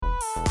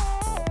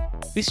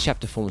This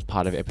chapter forms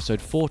part of episode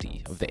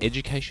 40 of the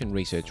Education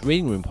Research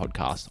Reading Room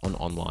podcast on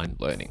online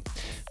learning.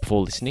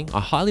 Before listening, I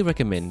highly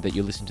recommend that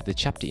you listen to the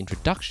chapter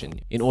introduction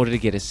in order to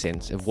get a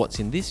sense of what's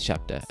in this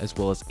chapter as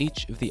well as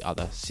each of the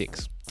other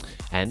 6.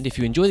 And if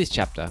you enjoy this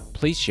chapter,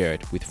 please share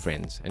it with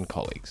friends and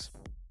colleagues.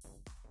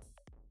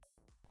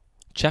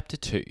 Chapter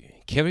 2,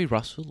 Kerry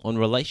Russell on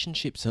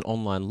Relationships and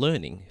Online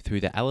Learning through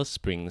the Alice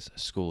Springs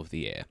School of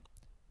the Air.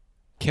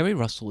 Kerry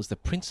Russell is the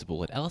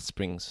principal at Alice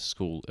Springs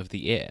School of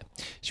the Air.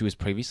 She was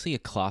previously a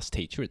class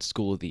teacher at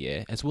School of the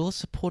Air, as well as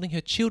supporting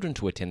her children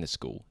to attend the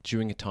school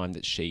during a time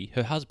that she,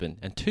 her husband,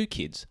 and 2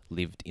 kids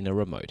lived in a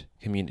remote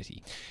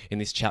community. In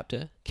this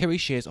chapter, Kerry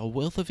shares a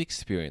wealth of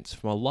experience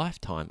from a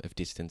lifetime of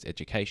distance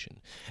education,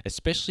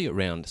 especially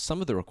around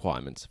some of the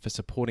requirements for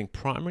supporting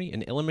primary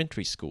and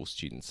elementary school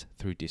students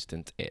through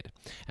distance ed,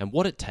 and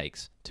what it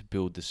takes to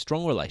build the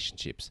strong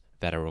relationships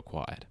that are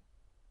required.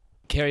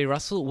 Kerry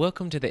Russell,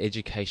 welcome to the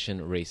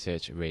Education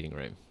Research Reading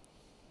Room.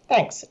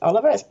 Thanks,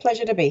 Oliver. It's a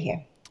pleasure to be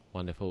here.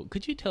 Wonderful.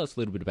 Could you tell us a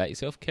little bit about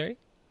yourself, Kerry?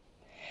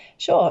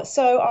 Sure.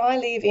 So I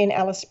live in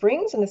Alice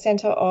Springs in the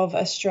centre of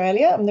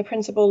Australia. I'm the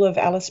principal of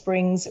Alice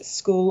Springs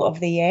School of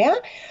the Air.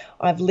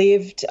 I've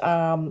been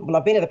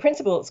the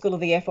principal at School of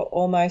the Air for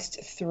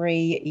almost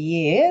 3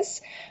 years.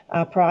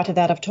 Prior to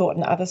that, I've taught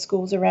in other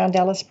schools around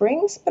Alice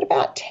Springs. But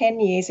about 10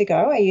 years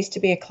ago, I used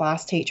to be a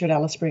class teacher at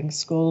Alice Springs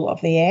School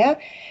of the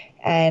Air.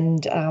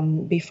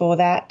 And before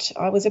that,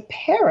 I was a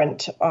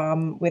parent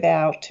with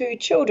our 2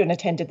 children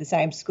attended the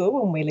same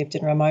school and we lived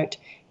in remote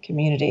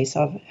communities.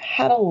 So I've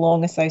had a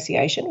long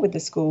association with the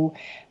school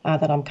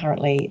that I'm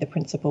currently the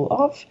principal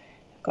of.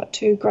 I've got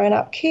 2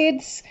 grown-up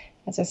kids.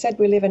 As I said,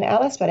 we live in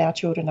Alice, but our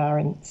children are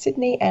in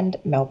Sydney and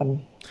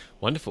Melbourne.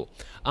 Wonderful.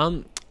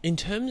 In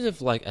terms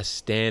of like a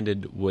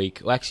standard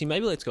week, well, actually,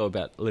 maybe let's go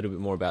a little bit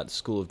more about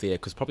School of the Air,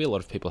 because probably a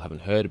lot of people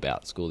haven't heard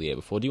about School of the Air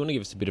before. Do you want to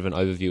give us a bit of an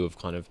overview of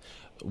kind of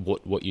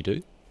what you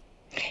do?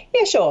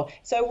 Yeah, sure.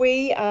 So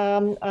we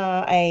are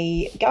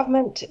a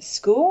government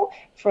school.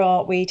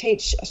 We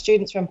teach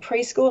students from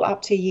preschool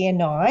up to year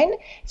 9.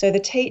 So the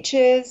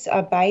teachers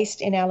are based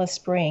in Alice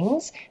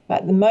Springs,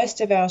 but most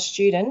of our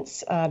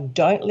students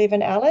don't live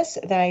in Alice.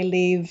 They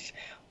live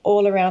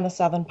all around the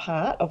southern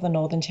part of the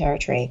Northern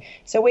Territory.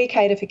 So we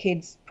cater for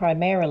kids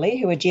primarily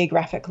who are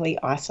geographically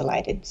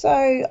isolated,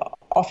 so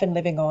often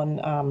living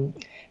on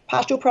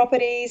pastoral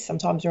properties,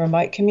 sometimes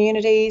remote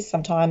communities,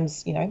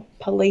 sometimes,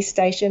 police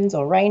stations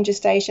or ranger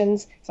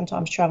stations,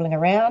 sometimes travelling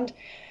around.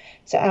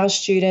 So our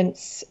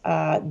students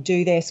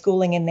do their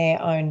schooling in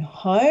their own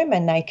home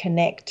and they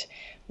connect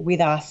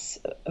with us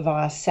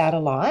via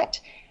satellite.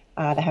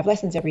 They have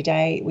lessons every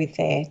day with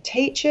their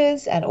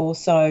teachers and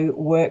also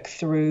work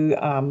through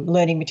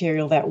learning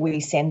material that we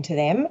send to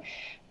them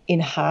in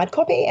hard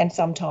copy, and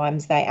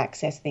sometimes they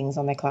access things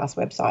on their class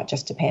website.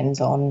 Just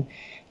depends on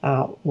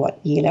what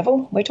year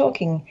level we're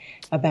talking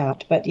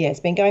about. But yeah,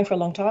 it's been going for a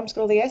long time,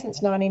 School of the Air,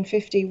 since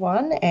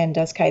 1951, and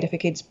does cater for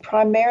kids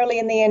primarily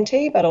in the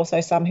NT, but also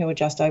some who are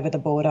just over the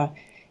border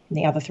in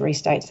the other 3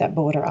 states that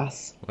border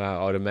us.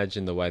 Wow, I would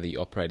imagine the way that you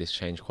operate has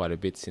changed quite a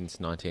bit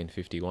since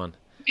 1951.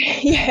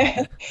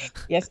 Yeah,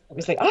 yes,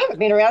 obviously. I haven't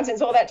been around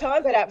since all that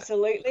time, but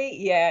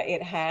absolutely, yeah,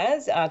 it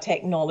has.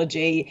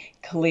 Technology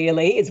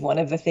clearly is one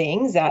of the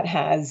things that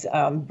has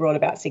brought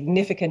about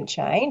significant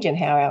change in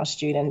how our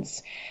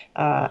students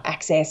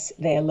access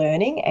their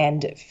learning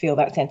and feel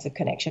that sense of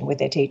connection with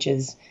their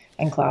teachers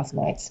and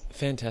classmates.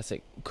 Paint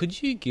a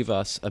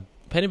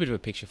bit of a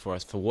picture for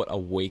us for what a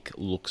week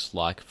looks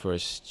like for a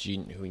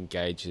student who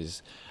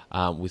engages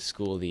with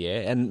School of the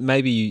Air, and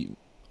maybe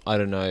I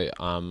don't know,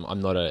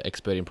 I'm not an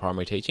expert in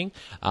primary teaching,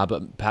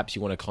 but perhaps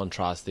you want to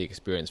contrast the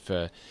experience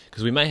because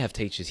we may have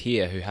teachers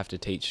here who have to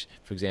teach,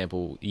 for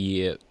example,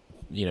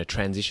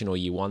 transition or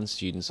year 1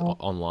 students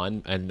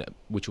online, and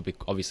which will be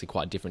obviously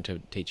quite different to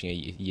teaching a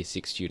year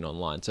 6 student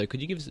online. So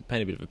could you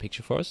paint a bit of a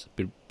picture for us, a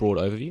bit of broad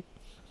overview?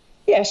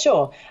 Yeah,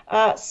 sure.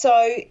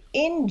 So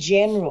in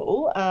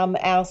general,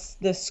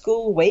 the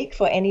school week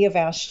for any of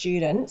our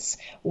students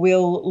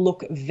will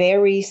look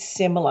very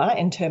similar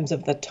in terms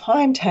of the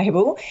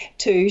timetable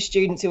to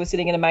students who are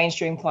sitting in a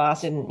mainstream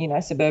class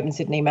in, suburban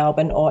Sydney,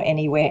 Melbourne, or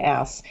anywhere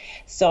else.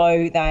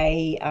 So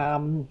they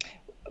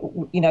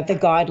the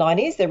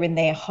guideline is they're in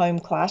their home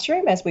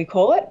classroom, as we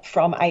call it,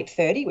 from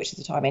 8:30, which is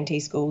the time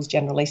NT schools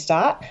generally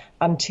start,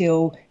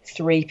 until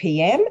 3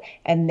 p.m.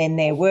 And then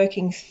they're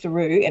working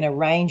through, in a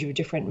range of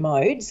different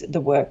modes, the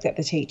work that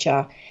the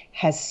teacher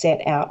has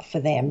set out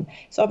for them.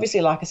 So obviously,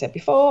 like I said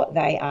before,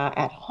 they are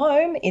at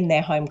home in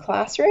their home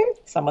classroom.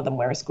 Some of them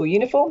wear a school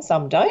uniform,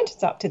 some don't.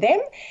 It's up to them.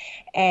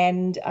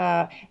 And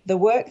the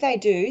work they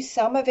do,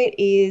 some of it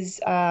is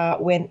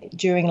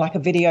during like a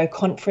video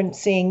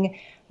conferencing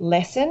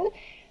lesson,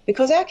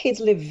 because our kids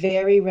live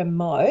very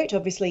remote,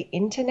 obviously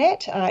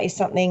internet is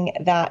something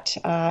that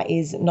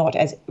is not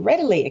as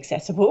readily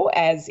accessible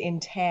as in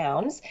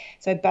towns.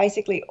 So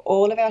basically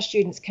all of our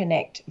students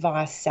connect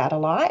via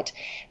satellite.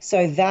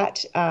 So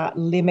that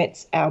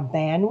limits our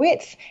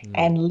bandwidth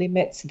and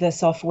limits the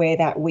software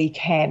that we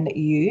can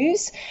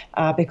use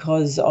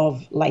because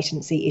of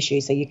latency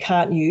issues. So you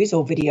can't use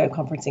all video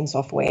conferencing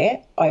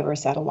software over a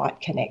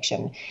satellite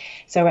connection.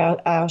 So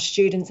our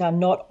students are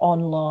not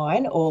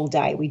online all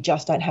day. We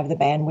just don't have the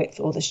bandwidth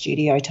or the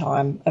studio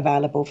time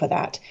available for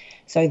that.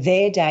 So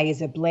their day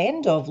is a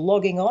blend of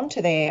logging on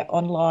to their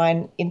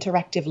online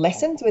interactive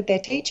lessons with their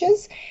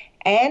teachers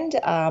and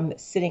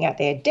sitting at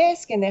their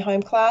desk in their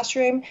home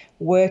classroom,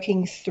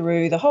 working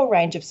through the whole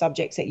range of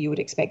subjects that you would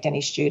expect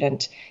any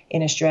student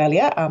in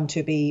Australia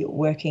to be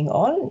working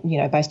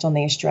on, based on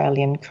the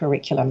Australian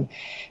curriculum.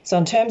 So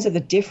in terms of the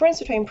difference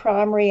between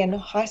primary and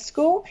high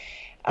school,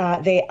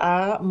 there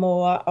are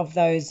more of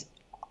those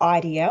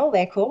IDL,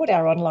 they're called,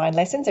 our online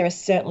lessons. There are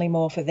certainly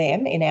more for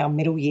them in our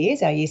middle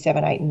years, our year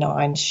 7, 8 and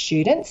 9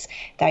 students.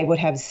 They would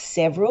have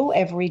several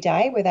every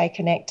day where they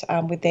connect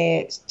with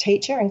their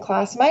teacher and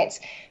classmates.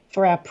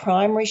 For our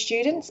primary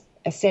students,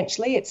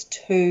 essentially it's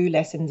 2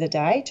 lessons a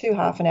day, 2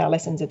 half-an-hour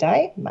lessons a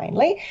day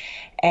mainly,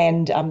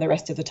 and the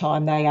rest of the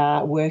time they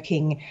are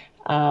working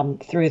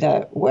through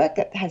the work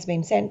that has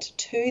been sent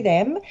to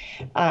them,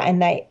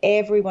 and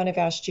every one of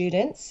our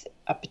students,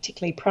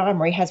 particularly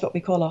primary, has what we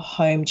call a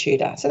home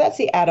tutor. So that's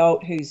the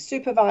adult who's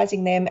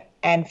supervising them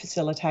and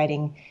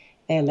facilitating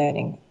their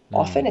learning.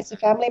 Often it's a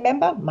family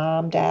member,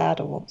 mum, dad,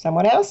 or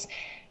someone else.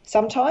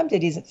 Sometimes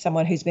it is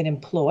someone who's been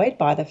employed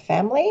by the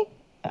family.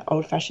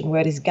 Old-fashioned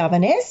word is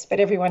governess, but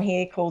everyone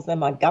here calls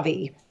them a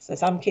govy. So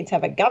some kids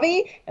have a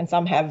govy and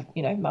some have,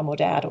 mum or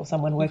dad or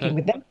someone working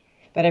with them.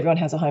 But everyone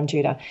has a home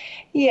tutor.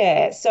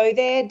 Yeah, so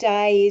their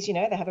day is,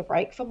 they have a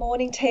break for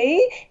morning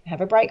tea,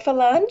 have a break for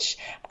lunch,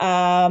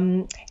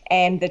 and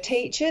the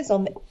teachers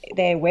on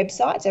their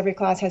websites, every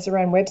class has their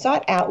own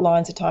website,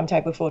 outlines a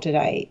timetable for the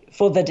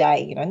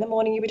day. In the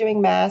morning you'll be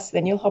doing maths,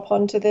 then you'll hop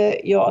on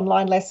to your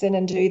online lesson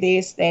and do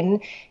this, then,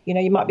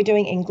 you might be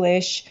doing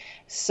English.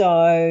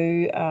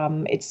 So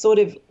it's sort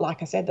of,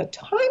 like I said, the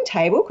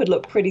timetable could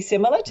look pretty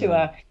similar to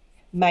a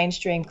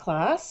mainstream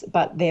class,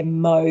 but their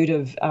mode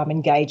of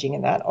engaging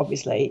in that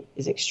obviously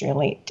is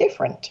extremely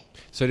different.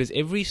 So does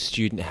every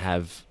student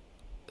have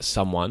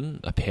someone,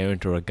 a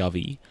parent or a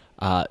govy,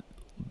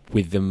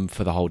 with them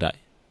for the whole day?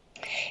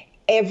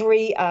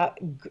 Every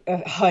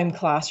home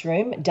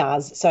classroom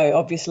does. So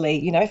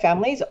obviously,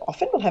 families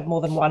often will have more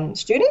than one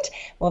student,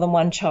 more than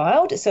one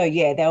child. So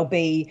yeah, there'll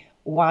be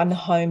one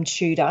home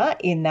tutor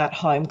in that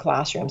home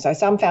classroom. So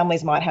some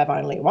families might have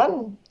only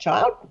one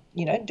child,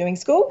 doing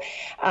school.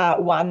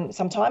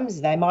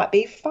 Sometimes they might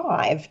be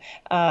 5.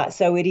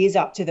 So it is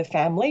up to the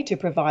family to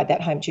provide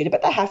that home tutor,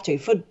 but they have to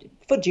for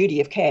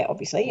duty of care,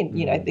 obviously.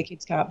 And, the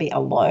kids can't be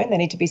alone. They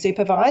need to be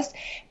supervised.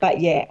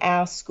 But yeah,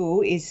 our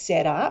school is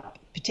set up,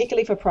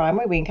 particularly for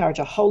primary. We encourage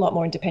a whole lot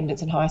more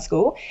independence in high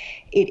school.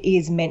 It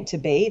is meant to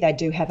be. They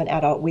do have an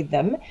adult with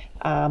them.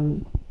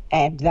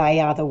 And they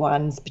are the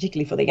ones,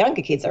 particularly for the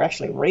younger kids, are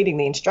actually reading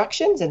the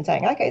instructions and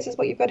saying, okay, this is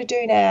what you've got to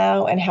do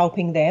now, and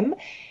helping them.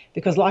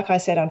 Because like I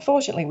said,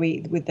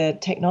 unfortunately, with the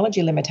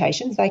technology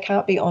limitations, they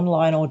can't be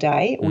online all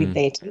day with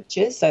their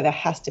teachers. So there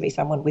has to be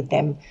someone with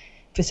them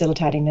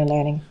facilitating their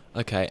learning.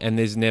 Okay, and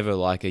there's never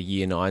like a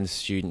year 9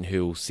 student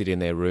who will sit in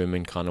their room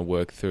and kind of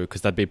work through,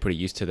 because they'd be pretty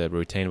used to the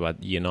routine by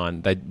year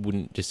 9. They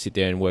wouldn't just sit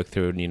there and work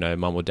through and,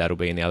 mum or dad will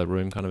be in the other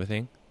room kind of a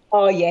thing?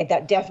 Oh, yeah,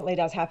 that definitely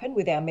does happen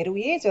with our middle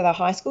years. With our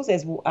high schools,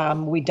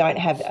 we don't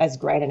have as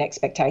great an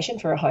expectation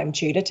for a home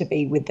tutor to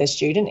be with the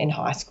student in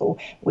high school.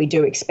 We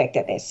do expect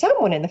that there's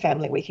someone in the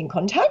family we can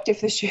contact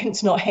if the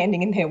student's not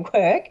handing in their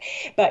work.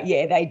 But,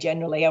 yeah, they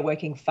generally are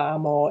working far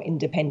more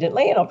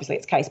independently. And obviously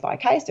it's case by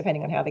case,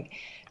 depending on how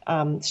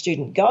the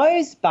student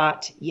goes.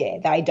 But, yeah,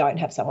 they don't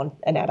have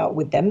an adult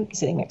with them,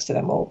 sitting next to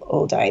them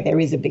all day. There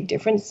is a big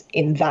difference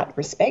in that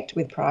respect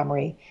with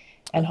primary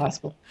and high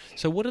school.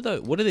 So what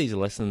do these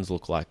lessons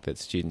look like that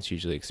students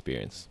usually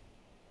experience?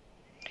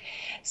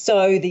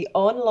 So the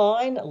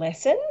online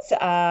lessons,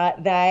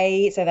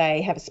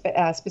 they have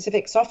a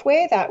specific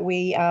software that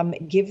we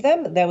give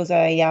them. There was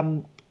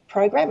a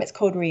program, it's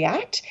called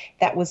React,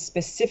 that was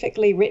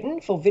specifically written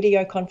for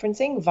video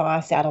conferencing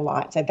via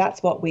satellite. So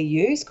that's what we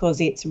use because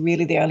it's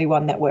really the only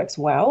one that works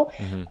well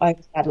over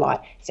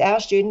satellite. So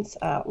our students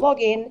log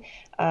in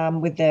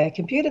with the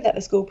computer that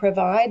the school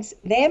provides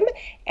them,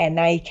 and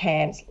they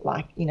can,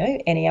 like,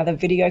 any other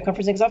video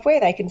conferencing software,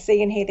 they can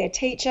see and hear their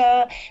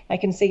teacher, they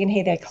can see and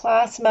hear their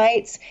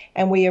classmates,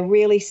 and we are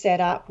really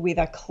set up with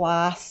a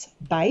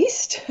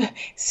class-based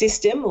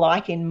system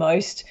like in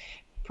most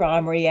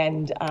primary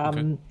and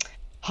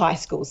high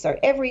school. So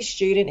every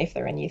student, if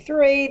they're in year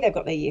 3, they've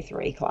got their year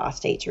 3 class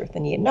teacher. If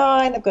they're in year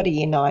 9, they've got a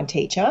year 9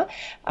 teacher.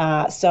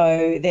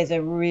 So there's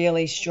a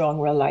really strong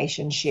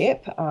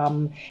relationship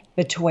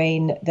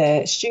between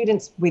the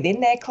students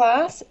within their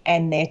class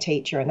and their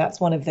teacher. And that's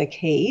one of the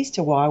keys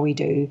to why we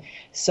do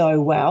so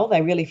well.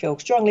 They really feel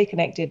strongly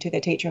connected to their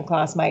teacher and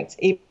classmates,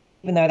 even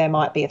even though they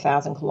might be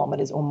 1,000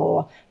 kilometres or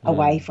more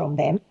away from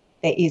them.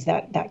 There is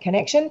that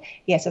connection.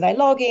 Yeah, so they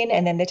log in,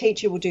 and then the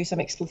teacher will do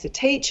some explicit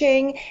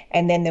teaching,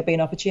 and then there'll be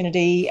an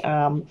opportunity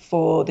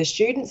for the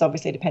students,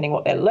 obviously depending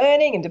what they're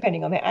learning and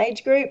depending on their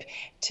age group,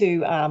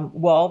 to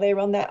while they're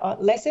on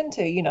that lesson,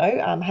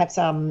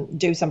 to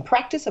do some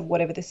practice of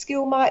whatever the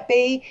skill might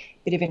be,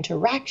 bit of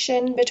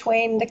interaction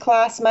between the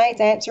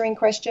classmates, answering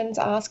questions,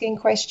 asking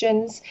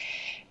questions.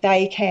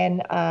 They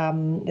can,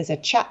 there's a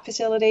chat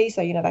facility,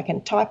 so, they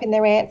can type in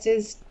their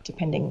answers,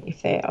 depending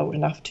if they're old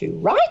enough to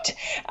write,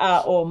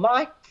 or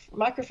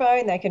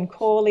microphone, they can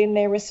call in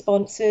their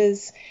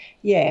responses.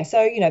 Yeah,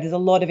 so, there's a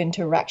lot of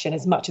interaction,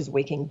 as much as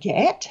we can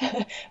get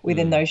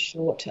within those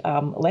short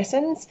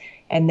lessons.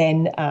 And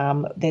then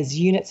there's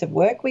units of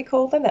work, we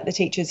call them, that the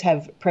teachers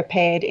have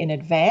prepared in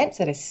advance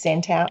that are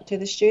sent out to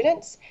the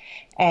students.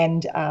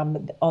 And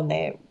on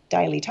their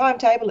daily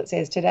timetable, it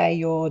says today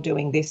you're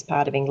doing this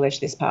part of English,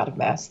 this part of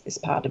maths, this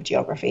part of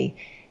geography,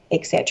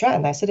 etc.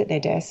 And they sit at their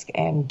desk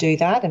and do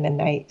that, and then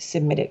they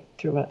submit it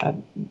through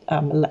an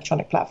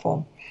electronic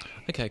platform.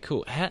 Okay,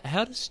 cool.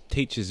 How does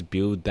teachers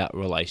build that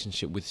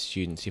relationship with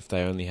students if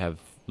they only have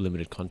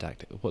limited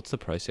contact? What's the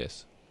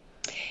process?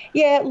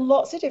 Yeah,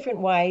 lots of different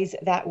ways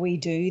that we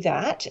do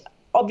that.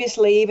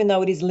 Obviously, even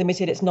though it is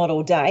limited, it's not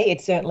all day.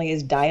 It certainly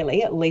is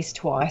daily, at least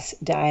twice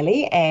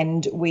daily.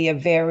 And we are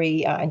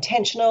very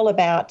intentional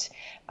about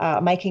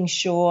making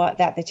sure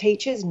that the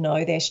teachers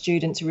know their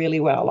students really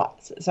well.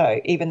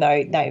 So even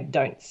though they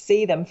don't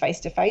see them face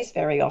to face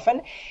very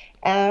often,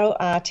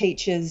 our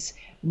teachers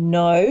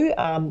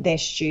know their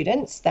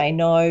students. They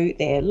know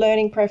their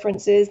learning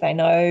preferences. They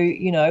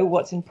know,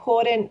 what's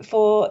important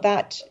for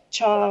that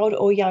child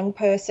or young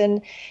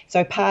person.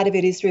 So part of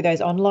it is through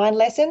those online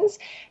lessons.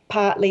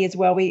 Partly as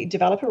well, we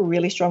develop a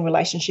really strong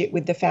relationship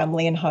with the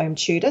family and home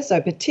tutor. So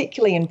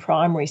particularly in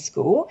primary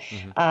school,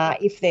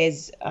 if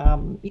there's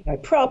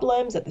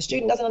problems that the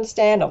student doesn't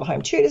understand or the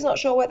home tutor's not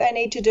sure what they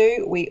need to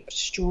do, we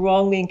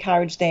strongly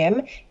encourage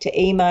them to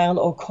email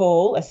or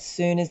call as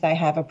soon as they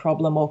have a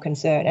problem or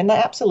concern, and they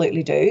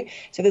absolutely do.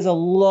 So there's a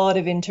lot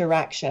of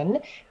interaction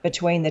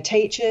between the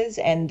teachers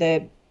and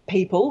the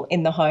people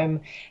in the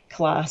home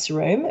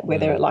classroom,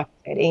 whether like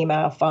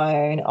email,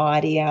 phone,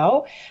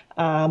 IDL,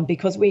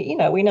 because we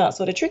know it's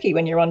sort of tricky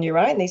when you're on your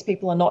own. These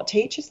people are not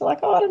teachers. They're like,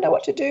 oh, I don't know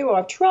what to do, or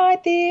I've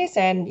tried this,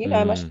 and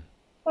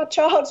my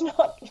child's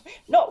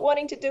not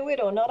wanting to do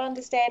it or not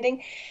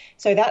understanding.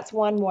 So that's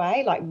one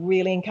way, like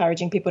really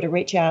encouraging people to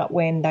reach out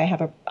when they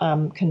have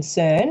a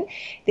concern.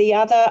 The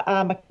other,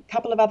 a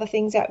couple of other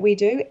things that we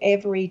do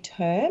every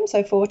term.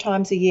 So 4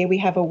 times a year, we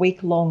have a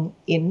week-long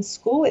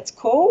in-school, it's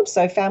called.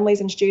 So families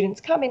and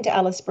students come into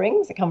Alice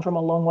Springs. They come from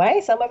a long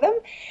way, some of them,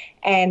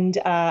 and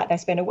they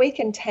spend a week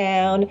in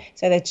town.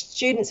 So the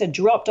students are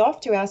dropped off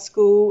to our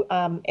school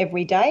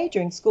every day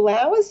during school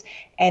hours,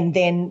 and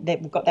then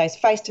we've got those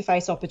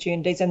face-to-face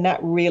opportunities, and that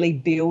really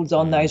builds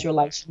on those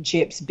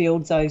relationships,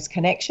 builds those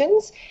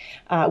connections.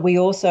 We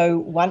also,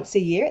 once a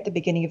year, at the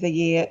beginning of the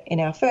year,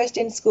 in our first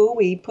in-school,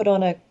 we put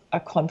on a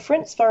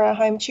conference for our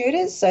home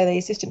tutors. So the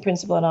assistant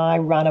principal and I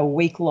run a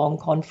week-long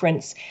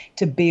conference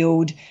to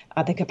build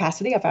the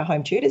capacity of our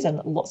home tutors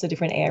in lots of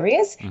different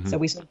areas. So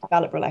we sort of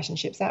develop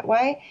relationships that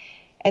way.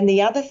 And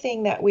the other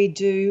thing that we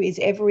do is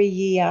every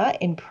year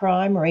in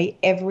primary,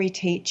 every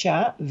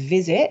teacher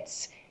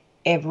visits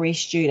every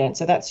student.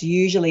 So that's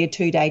usually a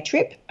 2-day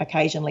trip,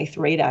 occasionally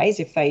 3 days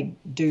if they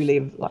do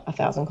live like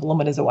 1,000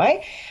 kilometres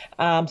away.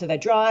 So they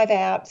drive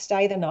out,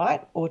 stay the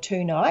night or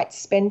 2 nights,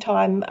 spend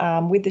time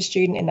with the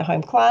student in the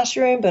home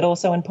classroom, but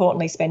also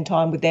importantly spend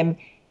time with them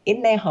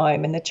in their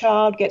home. And the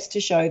child gets to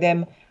show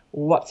them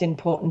what's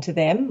important to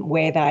them,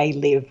 where they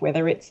live,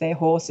 whether it's their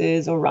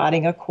horses or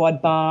riding a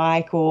quad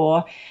bike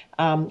or,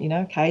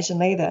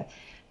 occasionally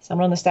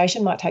someone on the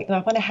station might take them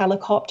up on a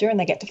helicopter and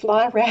they get to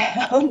fly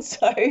around.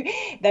 So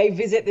they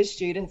visit the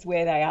students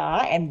where they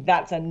are, and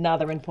that's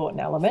another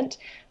important element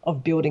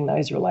of building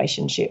those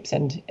relationships.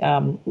 And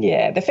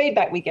the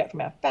feedback we get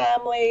from our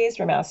families,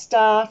 from our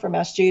staff, from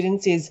our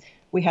students is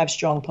we have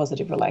strong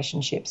positive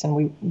relationships, and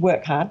we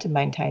work hard to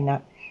maintain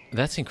that.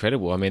 That's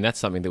incredible. I mean, that's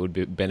something that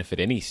would benefit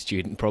any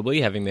student,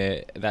 probably, having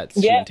that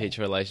student-teacher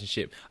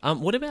relationship.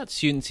 What about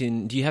students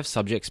do you have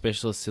subject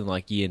specialists in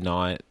like year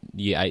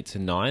 8 to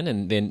 9,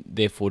 and then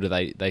therefore do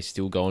they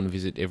still go and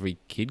visit every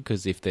kid?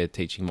 Because if they're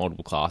teaching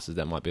multiple classes,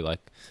 that might be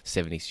like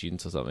 70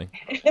 students or something.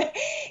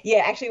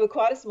 Yeah, actually, we're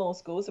quite a small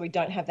school, so we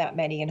don't have that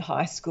many in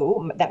high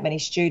school, that many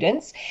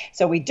students.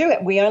 So we do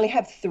it. We only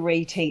have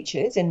 3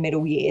 teachers in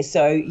middle year.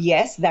 So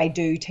yes, they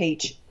do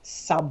teach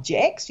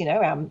subjects.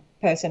 Our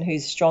person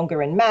who's stronger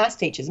in maths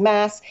teaches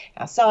maths,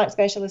 our science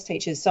specialist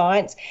teaches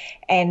science,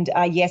 and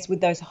yes,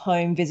 with those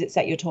home visits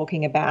that you're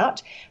talking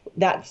about,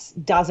 that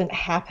doesn't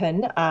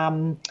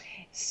happen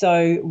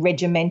so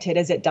regimented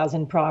as it does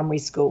in primary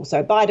school.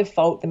 So by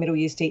default, the middle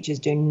years teachers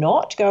do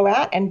not go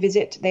out and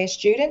visit their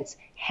students.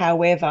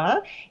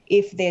 However,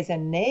 if there's a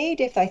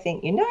need, if they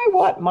think, you know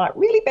what, might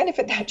really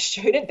benefit that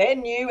student, they're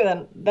new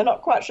and they're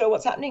not quite sure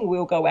what's happening,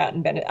 we'll go out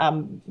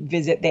and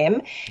visit them.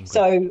 Okay.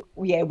 So,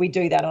 yeah, we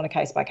do that on a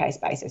case-by-case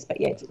basis.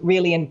 But, yeah, it's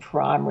really in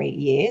primary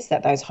years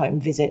that those home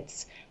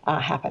visits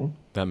happen.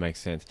 That makes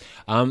sense.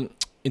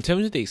 In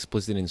terms of the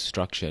explicit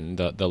instruction,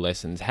 the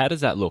lessons, how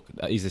does that look?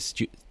 Is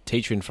a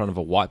teacher in front of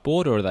a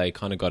whiteboard, or are they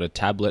kind of got a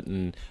tablet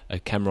and a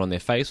camera on their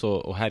face,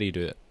 or how do you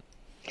do it?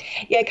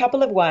 Yeah, a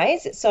couple of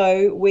ways.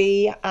 So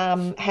we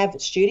have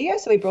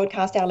studios, so we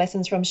broadcast our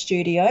lessons from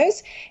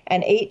studios,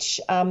 and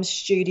each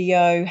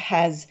studio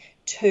has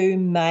two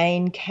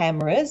main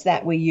cameras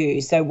that we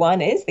use. So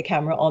one is the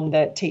camera on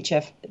the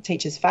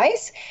teacher's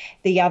face.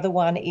 The other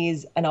one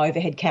is an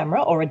overhead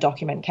camera or a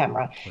document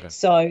camera. Okay.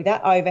 So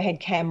that overhead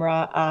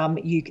camera,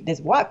 there's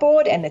a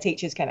whiteboard and the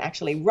teachers can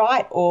actually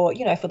write, or,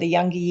 you know, for the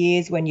younger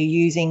years when you're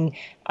using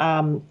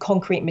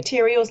concrete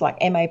materials like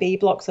MAB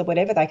blocks or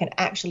whatever, they can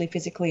actually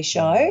physically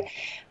show.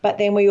 But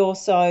then we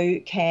also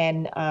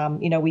can,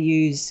 we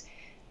use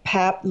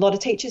a lot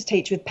of teachers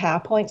teach with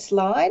PowerPoint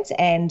slides,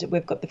 and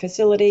we've got the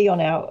facility on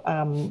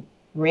our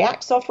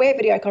React software,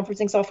 video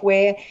conferencing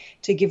software,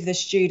 to give the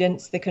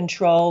students the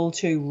control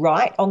to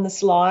write on the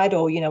slide,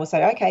 or, we'll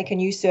say, okay, can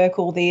you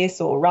circle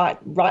this or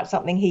write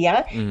something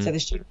here? Mm-hmm. So the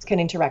students can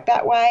interact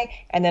that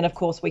way. And then, of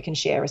course, we can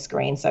share a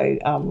screen. So,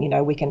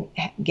 we can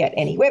get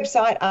any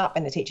website up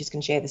and the teachers can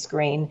share the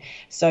screen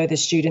so the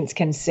students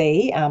can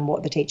see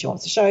what the teacher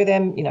wants to show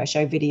them,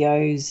 show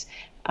videos,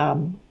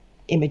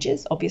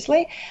 images,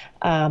 obviously,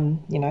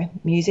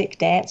 music,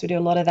 dance, we do a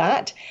lot of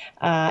that.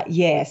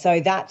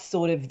 So that's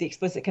sort of the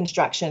explicit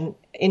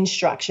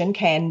instruction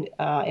can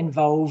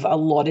involve a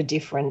lot of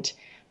different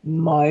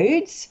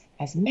modes,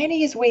 as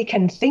many as we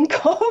can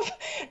think of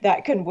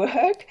that can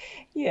work.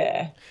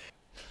 Yeah.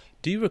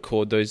 Do you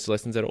record those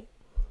lessons at all?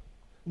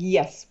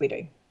 Yes, we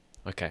do.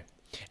 Okay.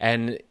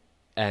 And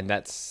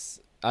that's,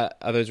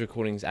 are those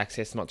recordings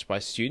accessed much by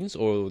students,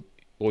 or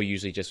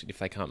usually just if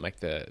they can't make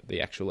the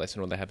actual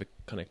lesson or they have a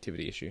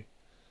connectivity issue?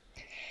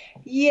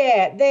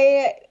 Yeah,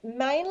 they're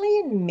mainly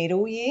in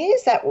middle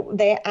years that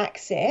they're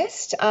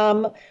accessed.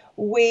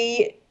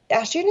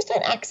 Our students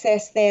don't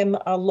access them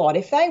a lot.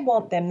 If they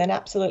want them, then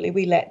absolutely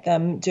we let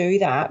them do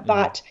that. Mm.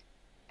 But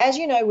as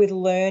you know, with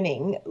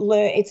learning,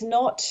 it's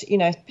not,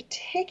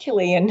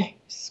 particularly in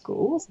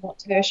schools, not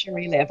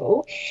tertiary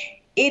level,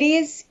 it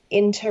is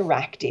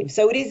interactive.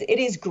 So it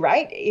is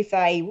great if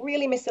they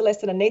really miss a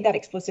lesson and need that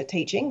explicit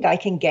teaching, they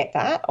can get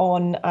that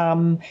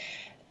on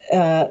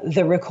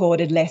the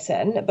recorded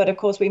lesson. But of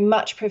course, we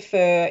much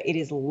prefer it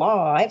is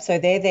live, so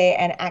they're there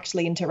and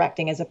actually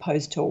interacting as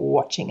opposed to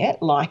watching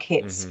it like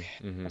it's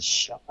a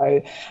show.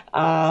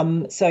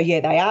 So yeah,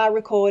 they are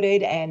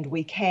recorded, and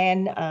we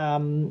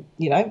can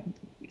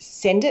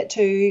send it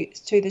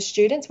to the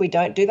students. We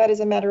don't do that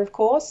as a matter of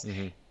course,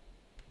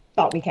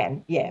 but we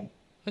can. Yeah.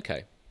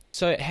 Okay.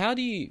 So how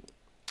do you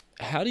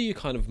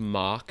kind of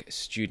mark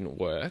student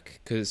work?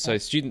 Because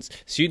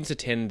students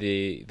attend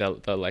the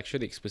lecture,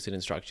 the explicit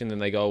instruction, then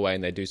they go away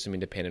and they do some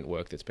independent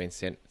work that's been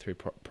sent through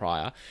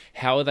prior.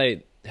 How do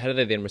they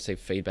then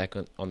receive feedback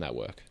on that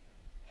work?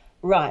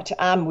 Right.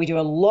 We do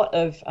a lot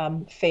of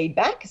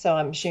feedback. So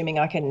I'm assuming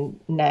I can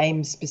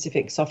name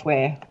specific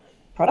software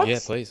products. Yeah,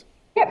 please.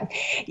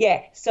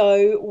 Yeah.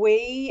 So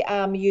we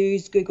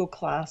use Google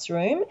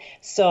Classroom.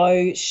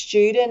 So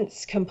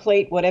students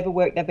complete whatever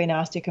work they've been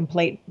asked to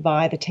complete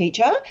by the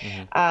teacher,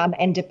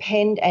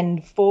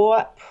 and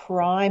for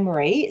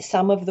primary,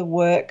 some of the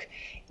work,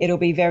 it'll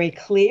be very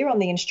clear on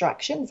the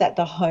instructions that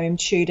the home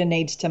tutor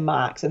needs to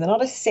mark. So they're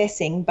not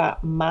assessing,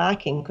 but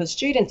marking, because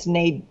students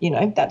need,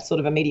 that sort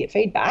of immediate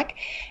feedback.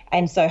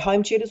 And so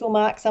home tutors will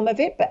mark some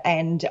of it, but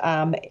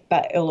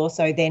it'll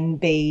also then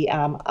be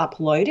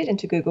uploaded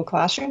into Google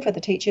Classroom for the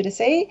teacher to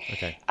see.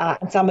 Okay.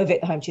 And some of it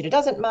the home tutor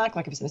doesn't mark,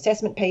 like if it's an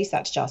assessment piece,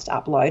 that's just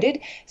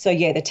uploaded. So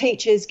yeah, the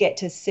teachers get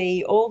to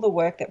see all the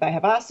work that they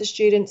have asked the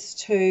students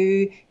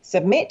to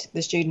submit.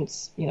 The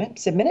students,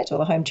 submit it, or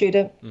the home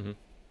tutor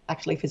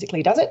actually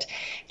physically does it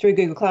through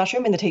Google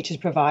Classroom, and the teachers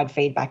provide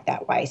feedback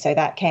that way. So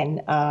that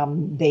can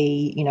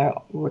be,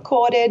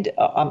 recorded,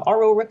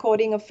 oral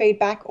recording of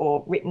feedback,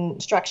 or written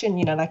instruction.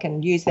 They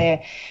can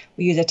we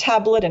use a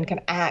tablet and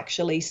can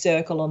actually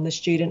circle on the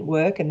student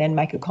work and then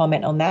make a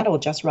comment on that, or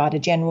just write a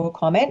general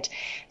comment.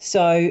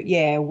 So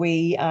yeah,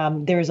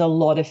 there is a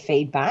lot of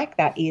feedback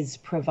that is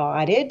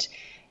provided.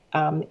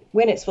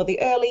 When it's for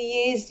the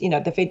early years,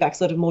 the feedback's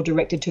sort of more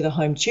directed to the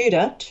home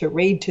tutor to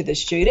read to the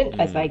student.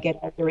 As they get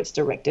older, it's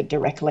directed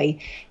directly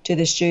to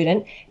the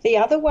student. The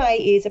other way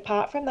is,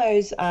 apart from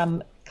those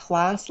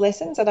class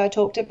lessons that I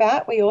talked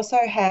about, we also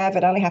have,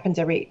 it only happens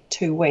every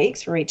 2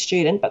 weeks for each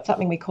student, but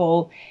something we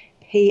call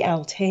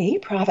PLT,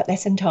 private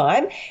lesson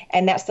time,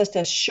 and that's just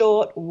a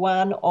short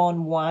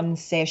one-on-one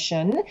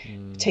session,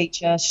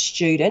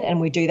 teacher-student,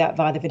 and we do that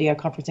via the video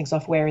conferencing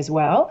software as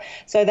well.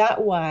 So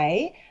that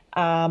way,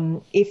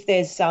 if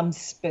there's some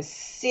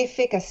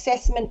specific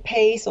assessment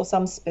piece or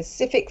some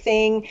specific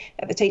thing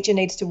that the teacher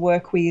needs to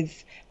work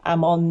with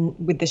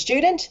with the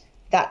student,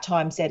 that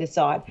time set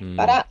aside.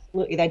 But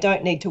absolutely, they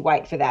don't need to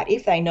wait for that.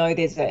 If they know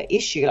there's an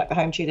issue, like the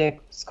home tutor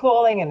is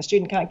calling and the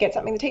student can't get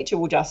something, the teacher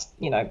will just,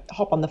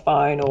 hop on the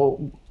phone, or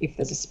if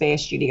there's a spare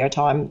studio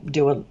time,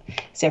 do a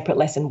separate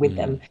lesson with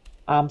them.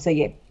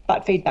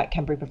 But feedback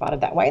can be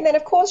provided that way. And then,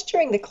 of course,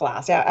 during the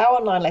class, our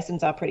online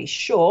lessons are pretty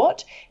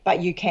short,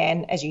 but you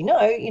can, as you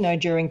know,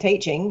 during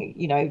teaching,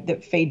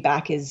 that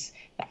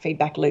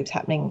feedback loop's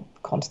happening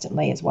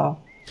constantly as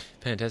well.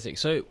 Fantastic.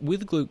 So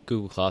with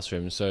Google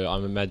Classroom, so I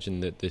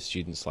imagine that the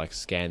students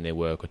scan their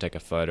work or take a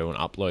photo and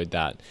upload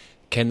that.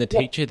 Can the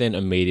teacher then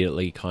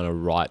immediately kind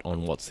of write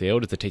on what's there, or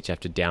does the teacher have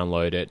to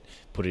download it,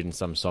 put it in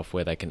some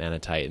software they can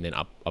annotate, and then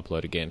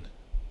upload again?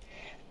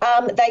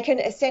 They can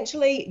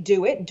essentially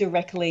do it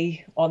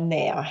directly on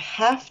there. I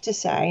have to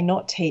say,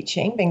 not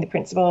teaching, being the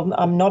principal,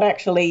 I'm not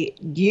actually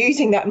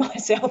using that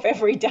myself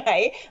every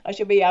day. I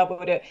should be able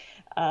to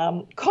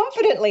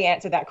confidently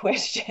answer that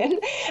question.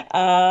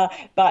 But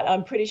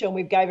I'm pretty sure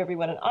we gave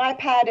everyone an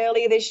iPad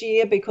earlier this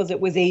year because it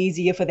was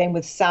easier for them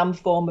with some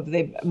form of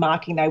the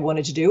marking they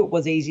wanted to do. It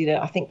was easy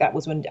to, I think that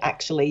was when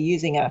actually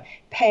using a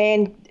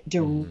pen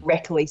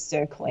directly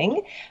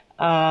circling.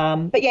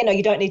 But yeah, no,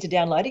 you don't need to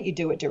download it. You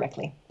do it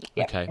directly.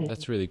 Yep. Okay,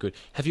 that's really good.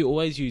 Have you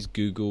always used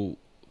Google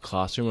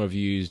Classroom, or have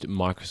you used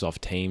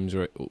Microsoft Teams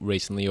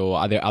recently, or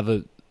are there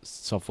other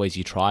softwares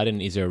you tried,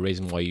 and is there a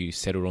reason why you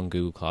settled on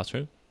Google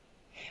Classroom?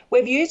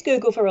 We've used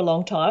Google for a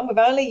long time. We've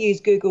only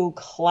used Google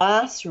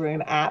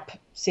Classroom app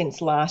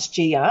since last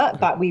year,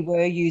 but we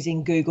were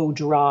using Google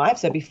Drive.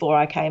 So before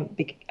I came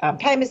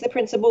as the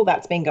principal,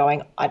 that's been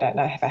going, I don't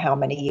know for how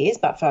many years,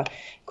 but for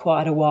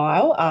quite a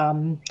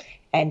while.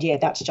 And yeah,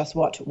 that's just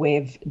what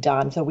we've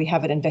done. So we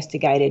haven't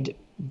investigated,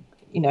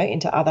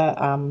 into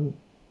other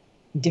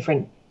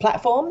different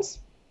platforms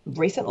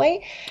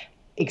recently,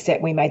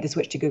 except we made the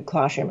switch to Google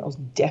Classroom. It was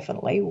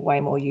definitely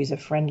way more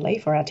user-friendly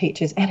for our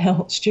teachers and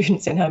our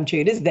students and home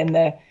tutors than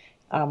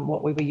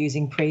what we were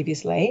using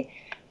previously.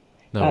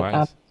 No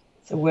worries.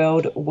 It's a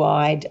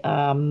worldwide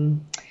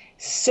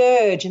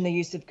surge in the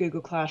use of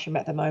Google Classroom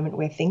at the moment,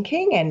 we're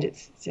thinking, and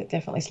it's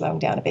definitely slowing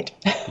down a bit.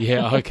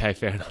 Yeah, okay,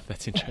 fair enough.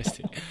 That's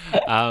interesting.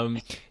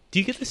 Do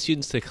you get the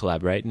students to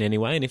collaborate in any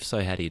way? And if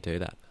so, how do you do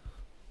that?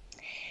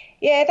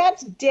 Yeah,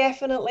 that's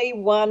definitely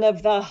one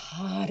of the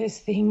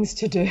hardest things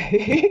to do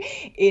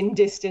in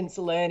distance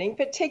learning,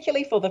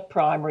 particularly for the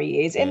primary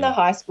years. In the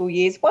high school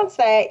years, once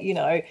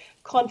they're,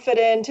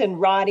 confident and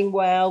writing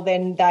well,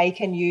 then they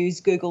can use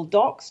Google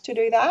Docs to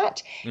do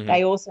that.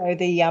 They also,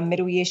 the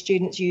middle year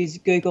students, use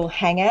Google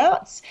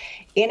Hangouts.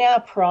 In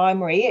our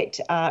primary, it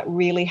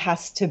really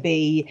has to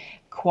be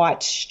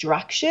quite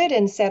structured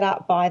and set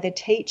up by the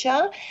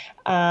teacher,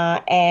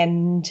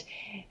 and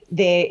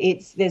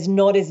there's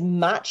not as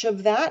much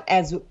of that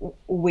as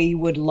we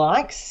would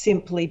like,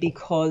 simply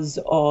because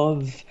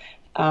of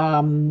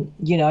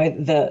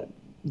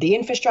the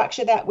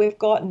infrastructure that we've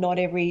got. Not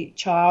every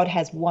child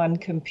has one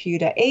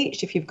computer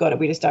each. If you've got it,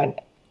 we just don't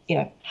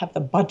have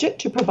the budget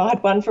to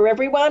provide one for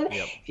everyone.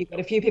 Yep. If you've got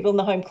a few people in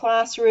the home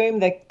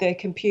classroom, the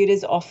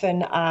computer's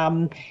often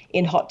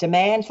in hot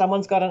demand.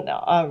 Someone's got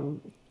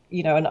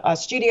a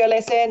studio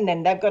lesson,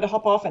 then they've got to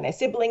hop off and their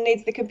sibling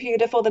needs the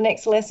computer for the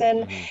next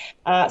lesson.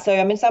 So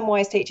in some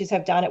ways teachers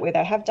have done it where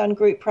they have done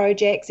group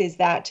projects, is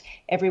that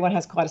everyone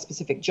has quite a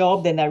specific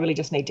job, then they really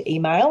just need to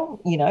email,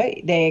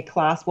 their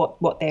class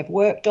what they've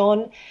worked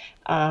on.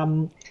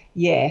 So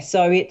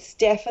it's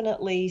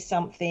definitely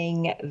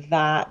something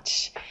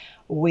that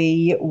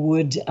we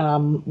would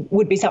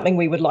be something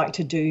we would like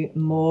to do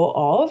more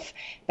of.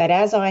 But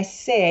as I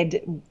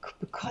said,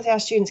 because our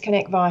students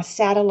connect via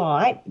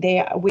satellite,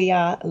 we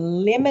are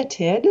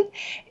limited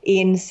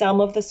in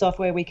some of the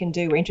software we can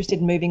do. We're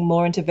interested in moving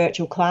more into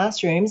virtual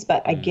classrooms,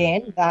 but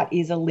again, that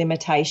is a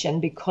limitation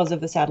because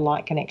of the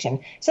satellite connection.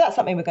 So that's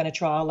something we're going to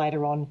trial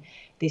later on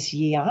this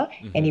year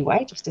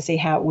anyway, just to see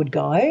how it would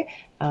go.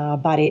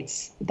 But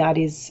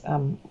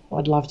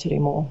I'd love to do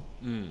more.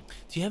 Do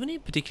you have any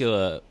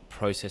particular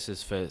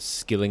processes for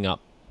skilling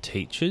up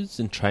teachers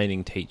and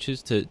training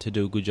teachers to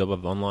do a good job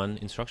of online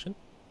instruction?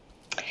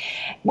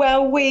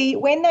 Well,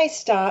 when they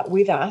start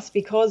with us,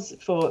 because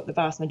for the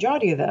vast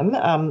majority of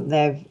them,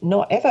 they've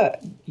not ever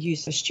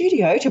used a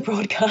studio to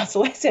broadcast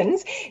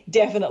lessons,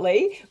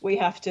 definitely we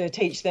have to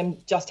teach them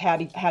just how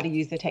to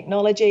use the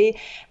technology,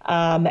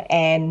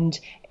 and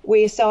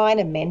we assign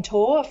a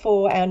mentor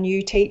for our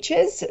new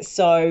teachers.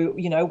 So,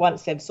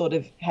 once they've sort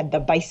of had the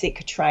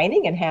basic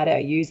training and how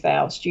to use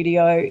our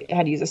studio,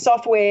 how to use the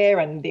software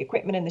and the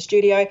equipment in the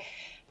studio,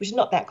 which is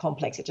not that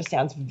complex. It just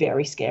sounds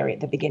very scary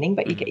at the beginning,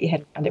 but you get your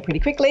head around it pretty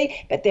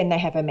quickly. But then they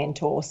have a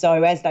mentor.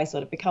 So as they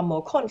sort of become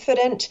more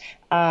confident,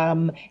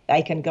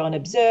 they can go and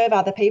observe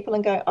other people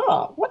and go,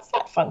 oh, what's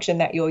that function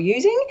that you're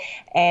using?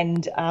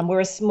 And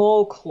we're a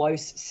small,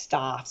 close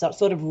staff, so it's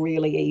sort of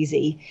really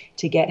easy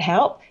to get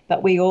help.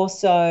 But we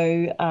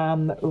also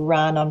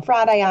run on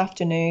Friday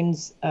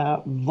afternoons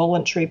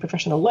voluntary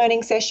professional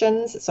learning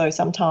sessions. So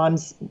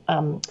sometimes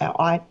our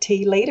IT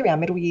leader, our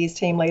middle years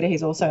team leader,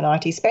 who's also an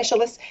IT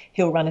specialist,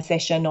 he'll run a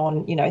session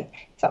on,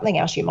 something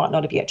else you might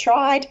not have yet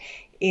tried.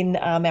 in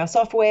our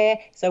software.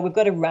 So we've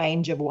got a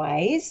range of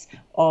ways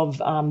of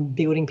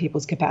building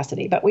people's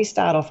capacity. But we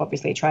start off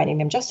obviously training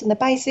them just in the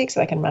basics so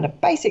they can run a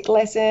basic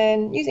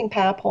lesson using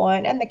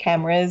PowerPoint and the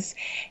cameras.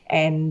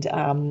 And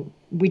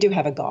we do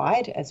have a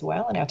guide as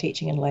well in our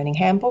teaching and learning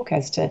handbook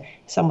as to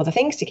some of the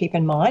things to keep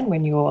in mind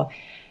when you're,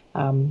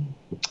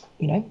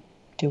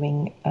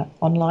 doing an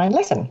online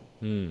lesson.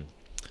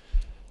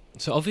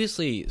 So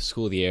obviously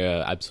School of the Air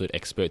are absolute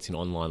experts in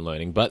online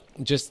learning, but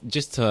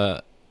just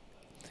to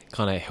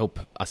kind of help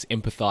us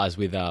empathise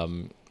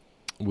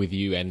with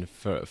you and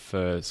for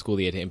School of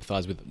the Air to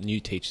empathise with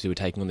new teachers who are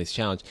taking on this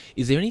challenge,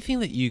 is there anything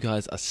that you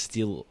guys are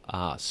still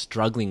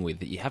struggling with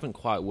that you haven't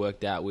quite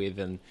worked out with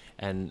and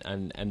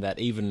that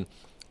even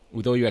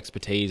with all your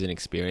expertise and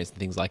experience and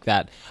things like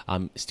that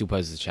still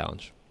poses a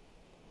challenge?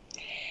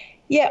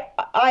 Yeah,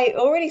 I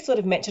already sort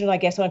of mentioned it, I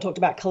guess, when I talked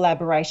about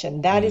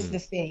collaboration. That is the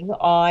thing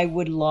I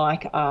would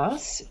like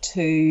us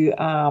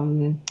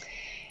to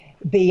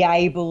be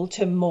able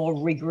to more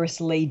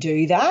rigorously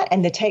do that.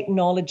 And the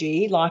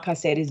technology, like I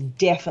said, is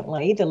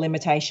definitely the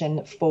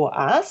limitation for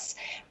us.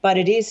 But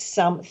it is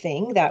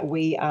something that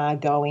we are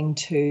going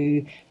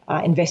to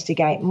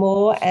investigate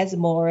more as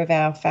more of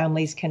our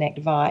families connect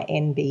via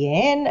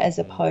NBN, as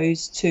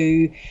opposed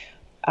to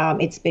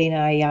it's been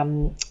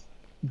a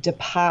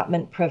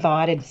department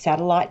provided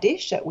satellite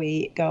dish that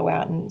we go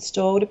out and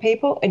install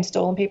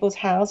in people's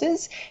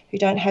houses who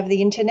don't have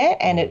the internet,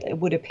 and it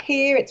would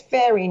appear, it's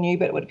very new,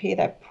 but it would appear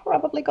they've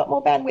probably got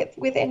more bandwidth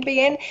with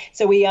NBN.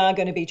 So we are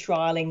going to be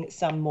trialling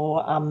some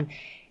more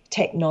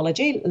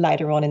technology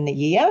later on in the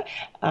year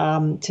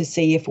to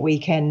see if we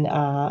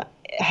can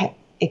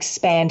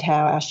expand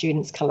how our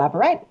students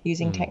collaborate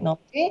using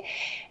technology.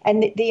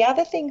 And the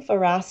other thing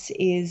for us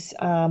is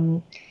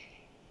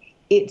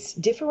it's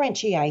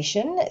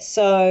differentiation.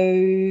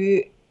 So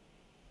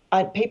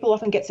people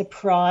often get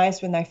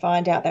surprised when they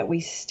find out that we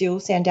still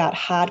send out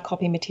hard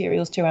copy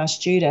materials to our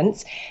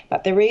students.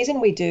 But the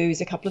reason we do is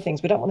a couple of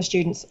things. We don't want the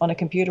students on a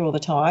computer all the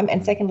time.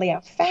 And secondly,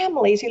 our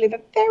families who live a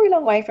very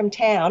long way from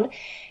town,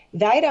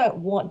 they don't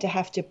want to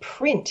have to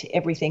print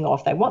everything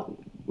off. They want,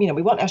 we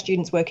want our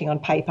students working on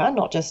paper,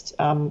 not just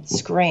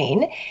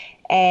screen.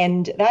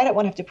 And they don't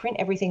want to have to print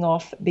everything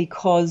off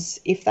because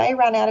if they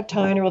run out of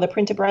toner or the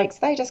printer breaks,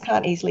 they just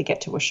can't easily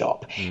get to a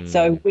shop.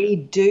 So we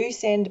do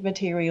send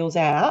materials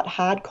out,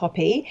 hard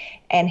copy,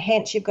 and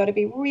hence you've got to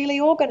be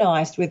really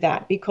organised with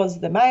that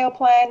because the mail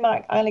plan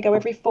might only go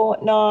every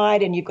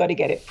fortnight and you've got to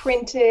get it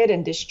printed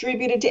and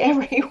distributed to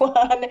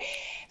everyone.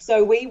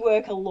 So we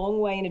work a long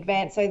way in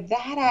advance. So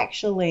that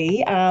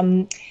actually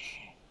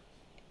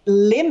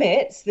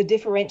limits the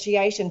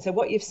differentiation. So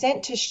what you've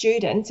sent to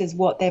students is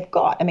what they've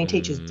got. I mean,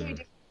 teachers do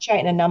differentiate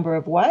in a number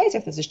of ways.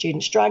 If there's a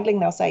student struggling,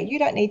 they'll say, you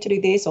don't need to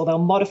do this, or they'll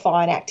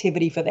modify an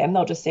activity for them.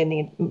 They'll just send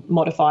the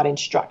modified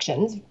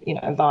instructions,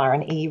 via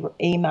an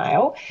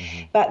email.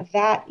 But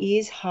that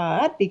is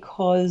hard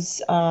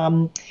because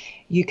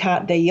you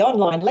can't, the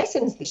online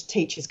lessons that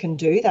teachers can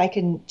do, they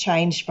can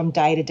change from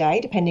day to day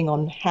depending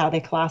on how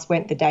their class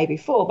went the day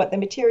before. But the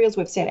materials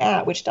we've sent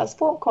out, which does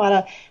form quite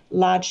a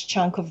large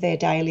chunk of their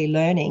daily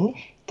learning,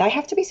 they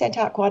have to be sent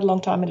out quite a long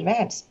time in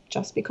advance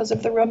just because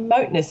of the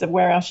remoteness of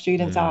where our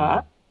students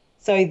are.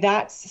 So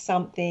that's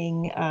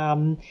something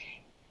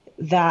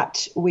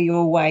that we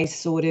always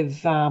sort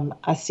of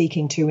are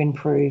seeking to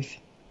improve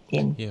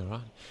in. Yeah,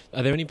 right.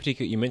 Are there any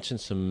particular, you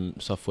mentioned some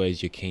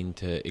softwares you're keen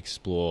to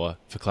explore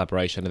for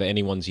collaboration. Are there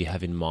any ones you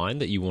have in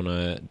mind that you want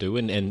to do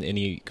and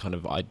any kind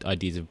of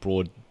ideas of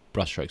broad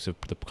brushstrokes of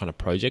the kind of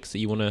projects that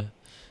you want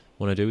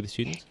to do with the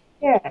students?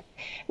 Yeah,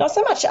 not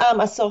so much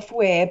a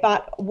software,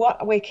 but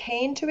what we're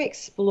keen to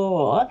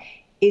explore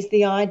is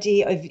the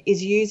idea of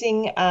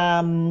using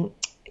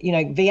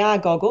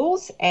VR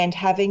goggles and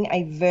having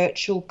a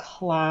virtual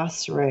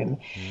classroom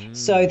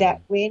so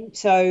that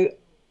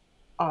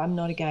I'm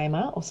not a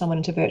gamer or someone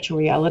into virtual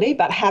reality,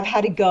 but have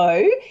had a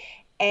go,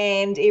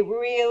 and it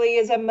really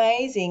is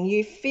amazing.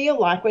 You feel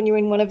like when you're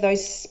in one of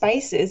those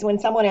spaces, when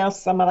some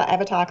other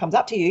avatar comes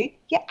up to you,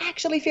 you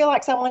actually feel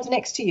like someone's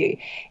next to you.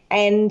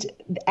 And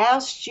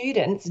our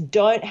students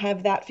don't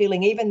have that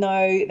feeling, even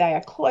though they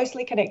are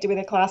closely connected with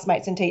their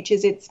classmates and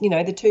teachers. It's, the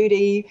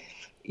 2D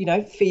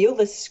feel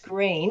the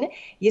screen,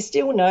 you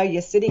still know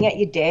you're sitting at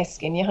your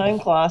desk in your home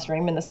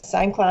classroom, in the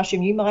same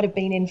classroom you might have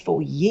been in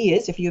for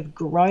years if you've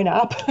grown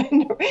up,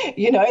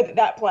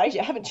 that place.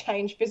 You haven't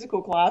changed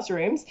physical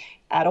classrooms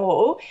at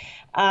all.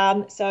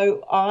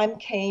 So I'm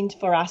keen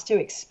for us to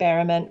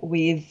experiment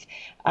with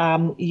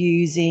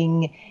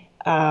using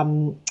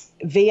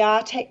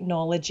VR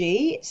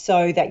technology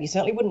so that you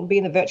certainly wouldn't be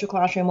in the virtual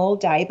classroom all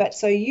day, but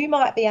so you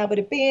might be able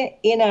to be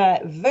in a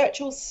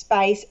virtual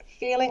space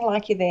feeling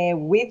like you're there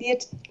with your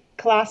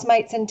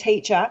classmates and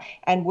teacher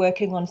and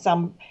working on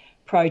some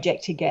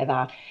project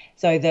together.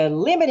 So the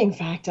limiting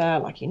factor,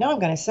 I'm going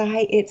to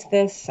say, it's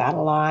the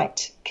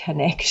satellite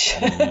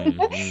connection.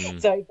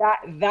 So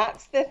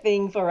that's the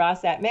thing for us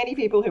that many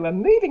people who are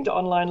moving to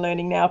online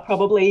learning now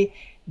probably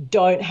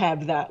don't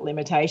have that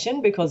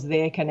limitation because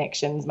their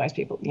connections, most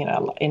people,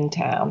 in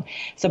town.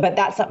 So, but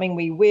that's something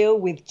we will,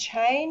 with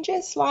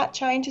slight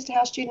changes to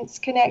how students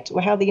connect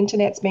or how the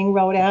internet's being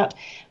rolled out.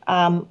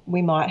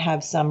 We might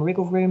have some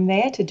wriggle room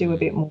there to do a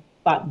bit more,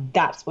 but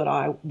that's what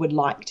I would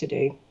like to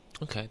do.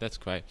 Okay, that's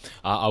great.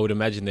 I would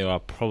imagine there are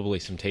probably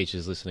some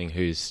teachers listening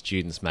whose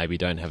students maybe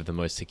don't have the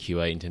most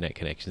secure internet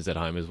connections at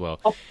home as well.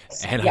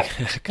 And I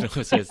can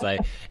also say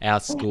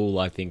our school,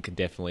 I think,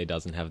 definitely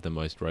doesn't have the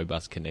most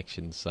robust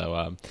connections.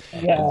 So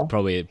it's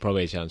probably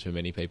a challenge for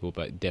many people,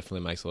 but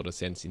definitely makes a lot of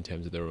sense in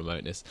terms of the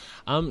remoteness.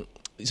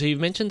 So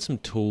you've mentioned some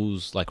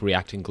tools like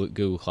React and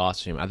Google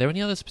Classroom. Are there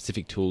any other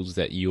specific tools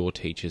that your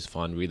teachers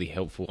find really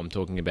helpful? I'm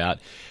talking about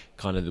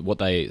kind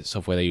of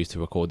software they use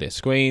to record their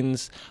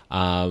screens,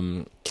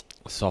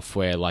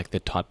 software like the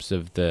types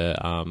of the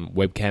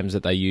webcams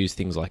that they use,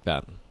 things like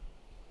that.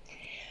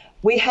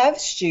 We have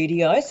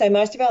studios, so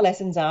most of our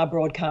lessons are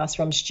broadcast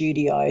from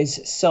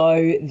studios.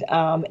 So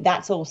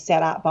that's all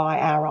set up by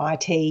our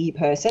IT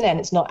person, and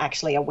it's not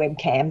actually a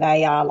webcam.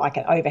 They are like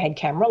an overhead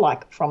camera,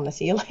 like from the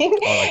ceiling,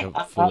 like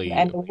a fully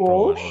and the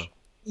wall.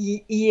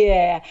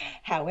 Yeah.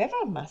 However,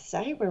 I must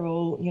say we're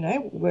all,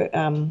 we're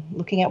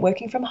looking at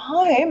working from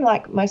home,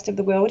 like most of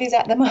the world is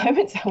at the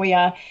moment. So we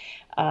are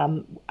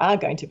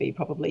going to be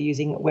probably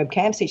using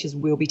webcams. Teachers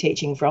will be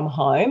teaching from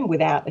home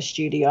without a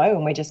studio,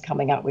 and we're just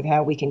coming up with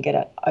how we can get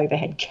an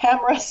overhead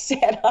camera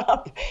set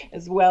up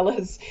as well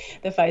as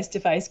the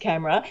face-to-face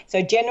camera.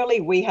 So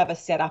generally we have a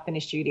setup in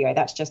a studio.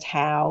 That's just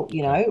how,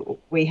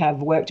 we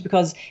have worked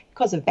because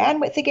of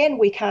bandwidth. Again,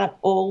 we can't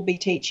all be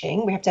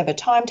teaching. We have to have a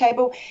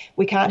timetable.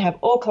 We can't have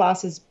all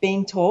classes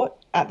being taught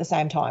at the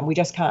same time. We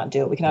just can't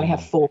do it. We can only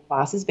have 4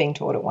 classes being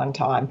taught at one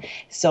time.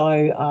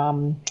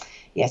 So,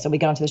 so we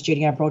go into the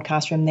studio and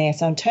broadcast from there.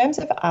 So in terms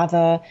of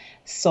other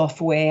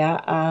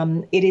software,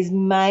 it is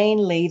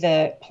mainly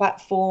the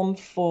platform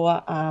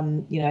for,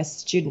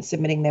 students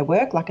submitting their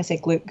work. Like I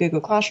said, Google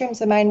Classroom is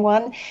the main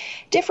one.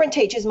 Different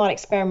teachers might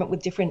experiment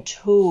with different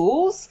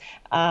tools,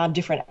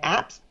 different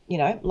apps,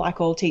 like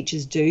all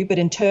teachers do. But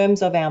in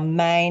terms of our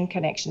main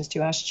connections to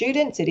our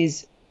students, it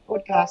is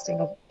broadcasting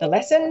of the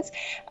lessons,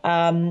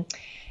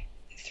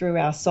 through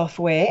our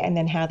software, and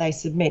then how they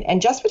submit.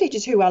 And just for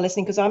teachers who are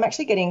listening, because I'm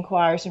actually getting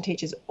inquiries from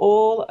teachers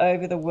all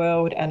over the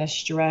world and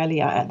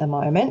Australia at the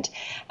moment,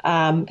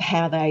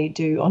 how they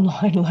do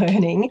online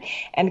learning.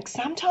 And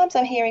sometimes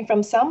I'm hearing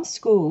from some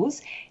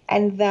schools,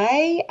 and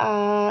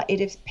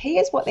it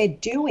appears what they're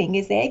doing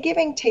is they're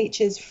giving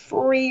teachers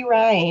free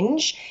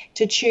range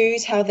to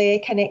choose how they're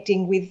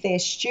connecting with their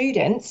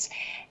students.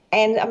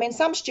 And I mean,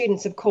 some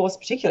students, of course,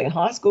 particularly in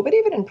high school, but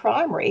even in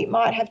primary,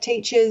 might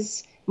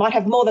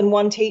have more than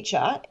one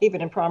teacher. Even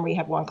in primary, you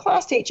have one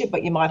class teacher,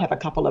 but you might have a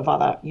couple of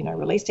other,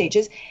 release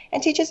teachers.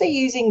 And teachers are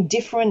using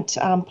different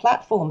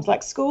platforms.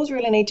 Like schools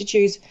really need to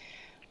choose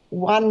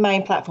one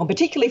main platform,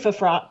 particularly for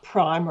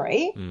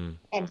primary,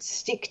 and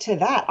stick to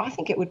that. I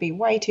think it would be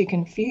way too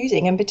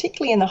confusing, and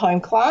particularly in the home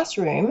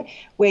classroom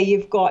where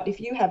if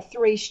you have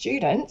 3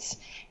 students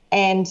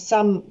and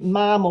some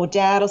mum or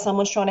dad or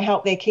someone's trying to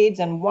help their kids,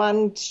 and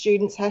one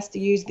student has to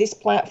use this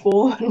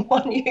platform and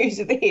one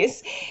uses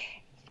this.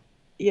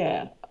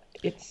 Yeah,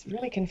 it's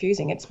really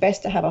confusing. It's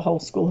best to have a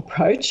whole school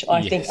approach,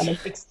 I think. I mean,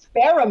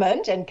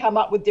 experiment and come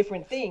up with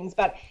different things,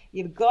 but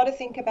you've got to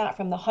think about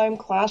from the home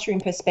classroom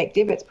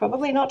perspective. It's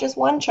probably not just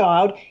one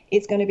child.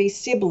 It's going to be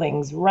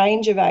siblings,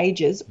 range of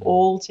ages,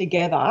 all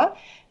together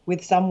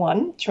with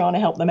someone trying to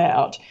help them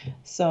out.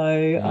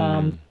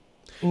 So,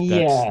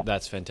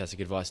 That's fantastic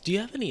advice. Do you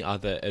have any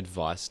other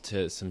advice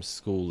to some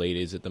school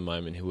leaders at the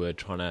moment who are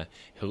trying to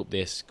help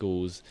their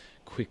schools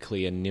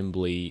quickly and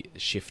nimbly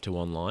shift to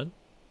online?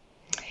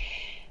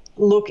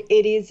 Look,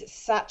 it is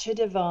such a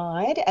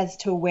divide as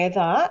to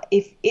whether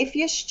if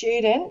your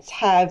students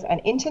have an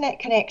internet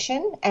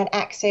connection and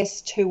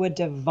access to a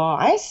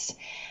device,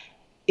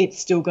 it's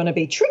still going to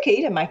be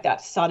tricky to make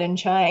that sudden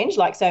change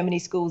like so many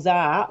schools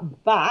are.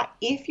 But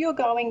if you're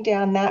going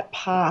down that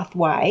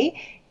pathway,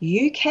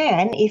 you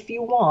can, if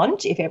you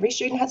want, if every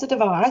student has a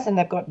device and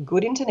they've got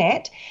good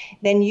internet,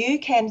 then you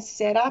can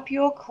set up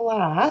your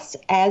class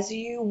as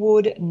you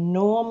would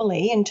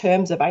normally in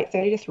terms of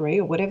 8:30 to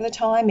 3 or whatever the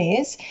time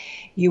is.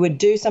 You would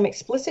do some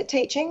explicit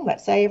teaching.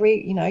 Let's say you're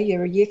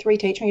a year 3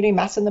 teacher and you do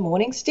maths in the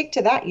morning. Stick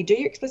to that. You do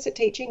your explicit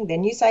teaching.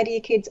 Then you say to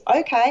your kids,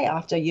 okay,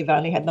 after you've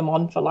only had them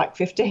on for like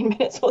 15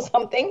 minutes or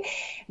something,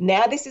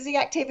 now this is the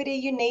activity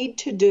you need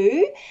to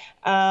do.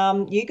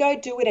 You go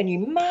do it, and you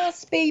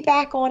must be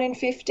back on in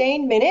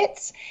 15 minutes.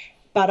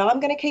 But I'm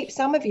going to keep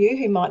some of you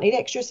who might need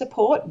extra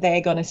support.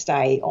 They're going to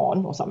stay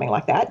on or something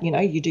like that.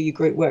 You do your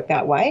group work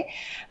that way,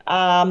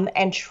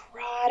 and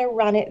try to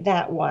run it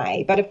that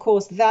way. But of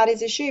course, that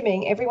is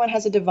assuming everyone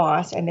has a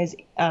device and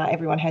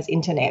everyone has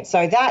internet.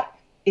 So that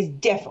is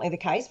definitely the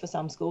case for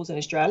some schools in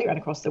Australia and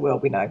across the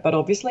world, we know, but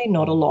obviously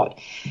not a lot.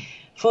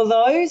 For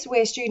those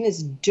where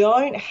students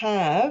don't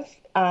have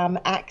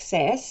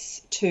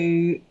access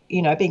to,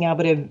 being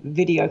able to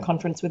video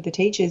conference with the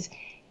teachers,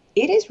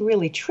 it is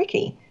really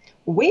tricky.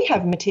 We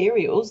have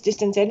materials,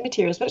 distance ed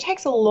materials, but it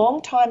takes a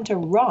long time to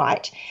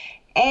write.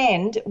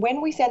 And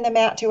when we send them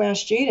out to our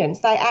students,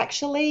 they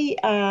actually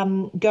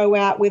go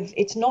out with,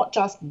 it's not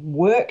just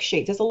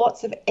worksheets. There's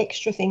lots of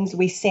extra things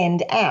we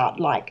send out,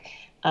 like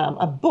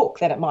a book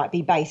that it might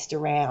be based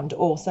around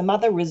or some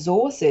other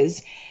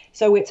resources.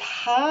 So it's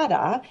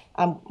harder.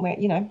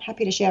 We're,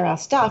 happy to share our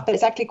stuff, but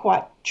it's actually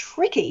quite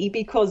tricky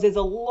because there's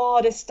a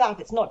lot of stuff.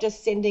 It's not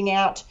just sending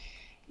out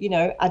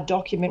a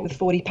document with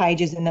 40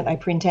 pages in that they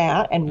print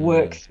out and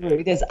work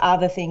through. There's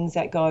other things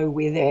that go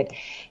with it.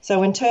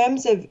 So in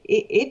terms of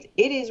it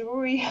is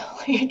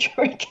really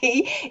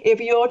tricky if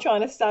you're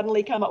trying to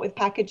suddenly come up with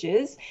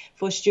packages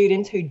for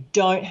students who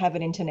don't have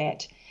an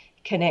internet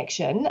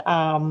connection.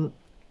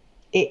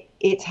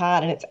 It's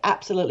hard, and it's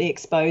absolutely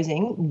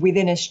exposing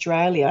within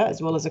Australia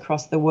as well as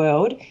across the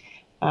world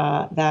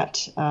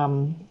that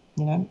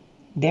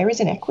there is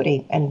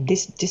inequity, and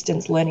this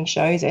distance learning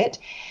shows it.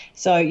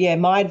 So, yeah,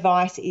 my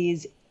advice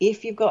is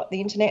if you've got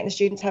the internet and the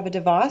students have a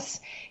device,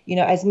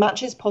 as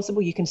much as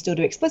possible, you can still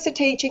do explicit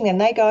teaching. Then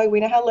they go, we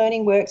know how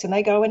learning works, and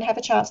they go and have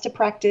a chance to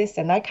practice,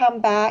 and they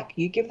come back,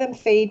 you give them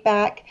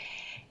feedback.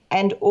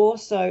 And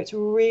also, it's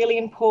really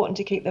important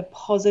to keep the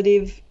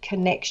positive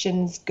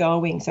connections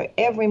going. So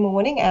every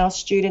morning, our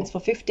students for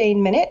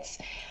 15 minutes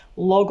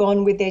log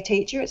on with their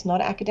teacher. It's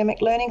not an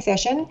academic learning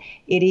session.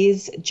 It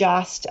is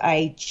just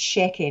a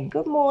check-in.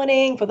 Good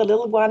morning for the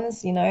little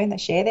ones, they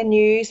share their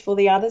news. For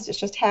the others, it's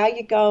just how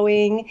you're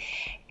going,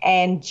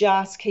 and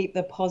just keep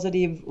the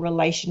positive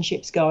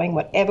relationships going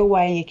whatever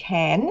way you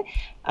can.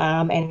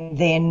 And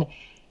then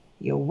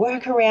you'll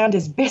work around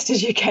as best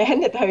as you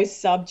can at those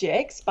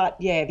subjects. But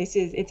yeah,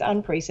 it's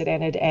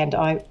unprecedented, and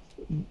I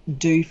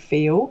do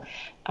feel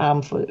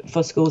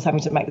for schools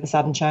having to make the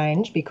sudden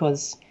change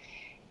because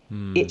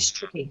it's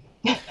tricky.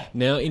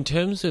 Now, in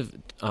terms of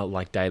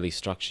like daily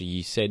structure,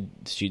 you said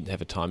students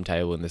have a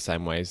timetable in the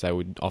same way as they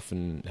would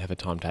often have a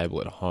timetable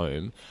at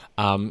home.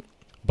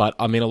 But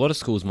I mean, a lot of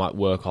schools might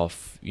work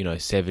off,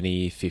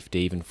 70, 50,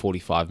 even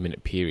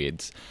 45-minute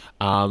periods.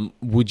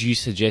 Would you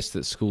suggest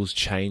that schools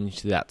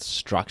change that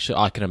structure?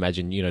 I can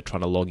imagine,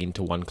 trying to log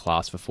into one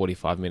class for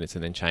 45 minutes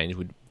and then change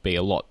would be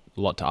a lot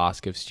to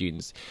ask of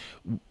students.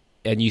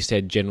 And you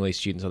said generally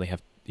students only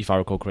have, if I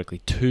recall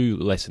correctly, 2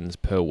 lessons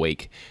per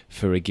week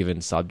for a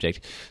given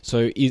subject.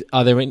 So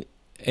are there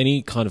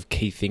any kind of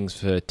key things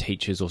for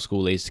teachers or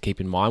school leaders to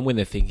keep in mind when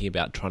they're thinking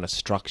about trying to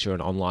structure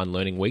an online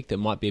learning week that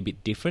might be a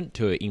bit different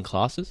to in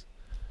classes?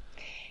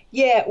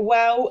 Yeah,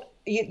 well,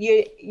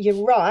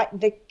 you're right.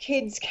 The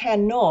kids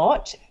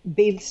cannot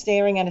be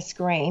staring at a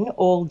screen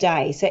all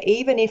day. So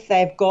even if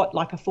they've got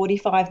like a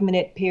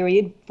 45-minute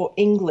period for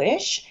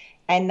English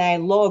and they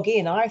log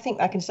in, I think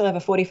they can still have a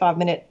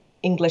 45-minute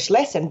English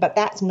lesson, but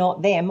that's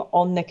not them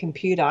on the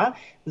computer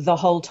the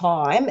whole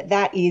time.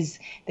 That is,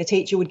 the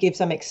teacher would give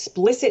some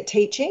explicit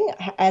teaching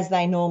as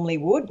they normally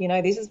would.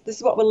 This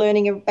is what we're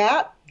learning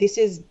about. This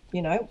is,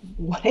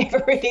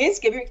 whatever it is,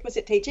 give you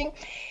explicit teaching.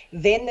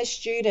 Then the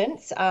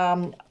students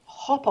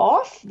hop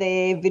off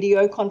their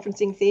video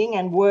conferencing thing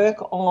and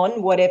work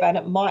on whatever, and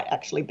it might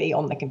actually be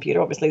on the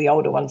computer. Obviously, the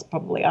older ones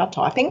probably are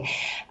typing,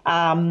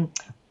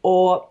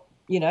 or,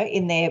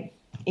 in their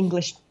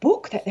English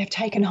book that they've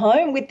taken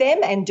home with them,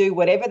 and do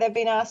whatever they've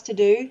been asked to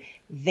do,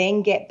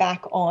 then get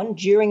back on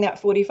during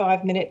that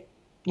 45-minute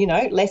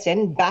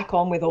lesson, back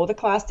on with all the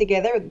class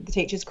together. The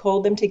teachers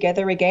called them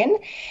together again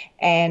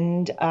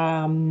and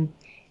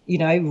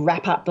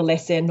wrap up the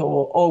lesson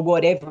or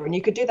whatever. And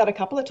you could do that a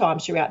couple of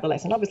times throughout the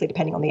lesson, obviously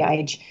depending on the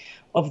age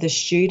of the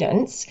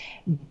students.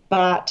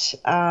 But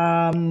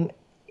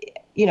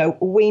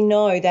we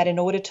know that in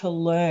order to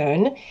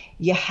learn,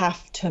 you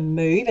have to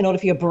move. In order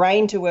for your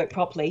brain to work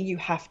properly, you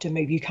have to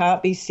move. You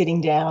can't be sitting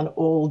down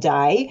all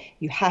day.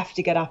 You have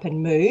to get up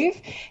and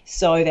move.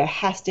 So there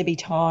has to be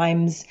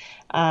times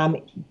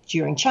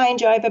during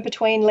changeover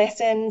between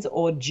lessons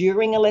or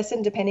during a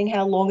lesson, depending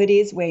how long it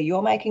is, where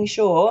you're making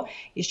sure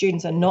your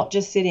students are not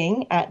just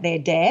sitting at their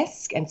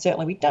desk. And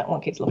certainly we don't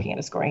want kids looking at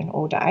a screen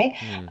all day.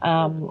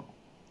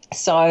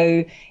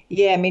 So,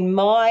 yeah, I mean,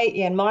 my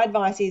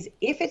advice is,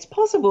 if it's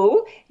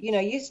possible,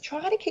 you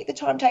try to keep the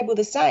timetable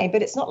the same,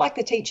 but it's not like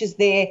the teacher's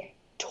there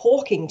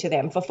talking to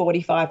them for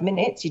 45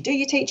 minutes. You do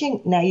your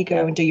teaching, now you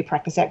go and do your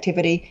practice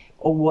activity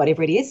or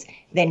whatever it is,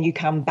 then you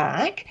come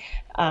back.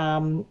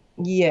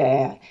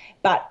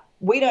 But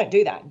we don't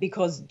do that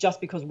because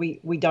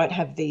we don't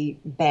have the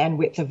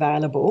bandwidth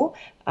available,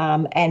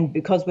 and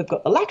because we've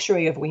got the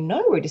luxury of, we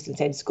know we're a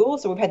distance ed school,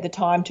 so we've had the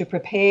time to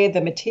prepare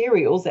the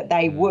materials that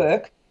they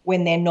work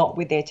when they're not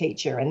with their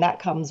teacher, and that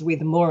comes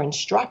with more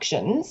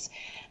instructions.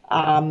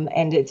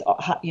 And it's,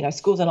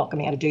 schools are not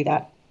going to be able to do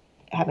that,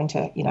 having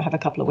to, have a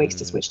couple of weeks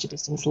to switch to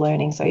distance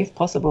learning. So if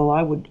possible,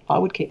 I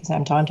would keep the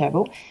same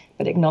timetable,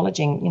 but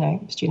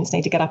acknowledging, students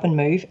need to get up and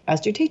move,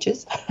 as do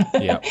teachers.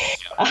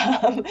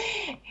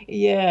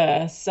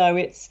 Yeah.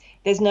 So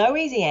there's no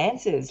easy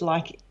answers.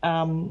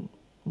 Good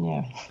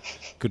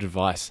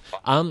advice.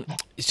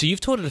 So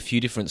you've taught at a few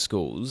different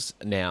schools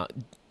now,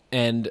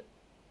 and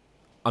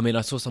I mean,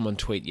 I saw someone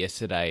tweet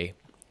yesterday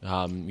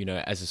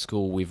As a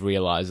school, we've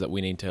realised that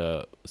we need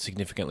to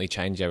significantly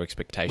change our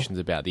expectations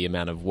about the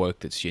amount of work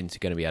that students are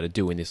going to be able to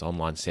do in this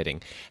online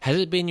setting. Has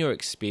it been your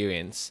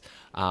experience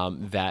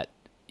that,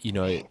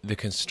 the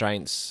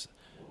constraints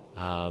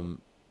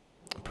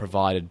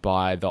provided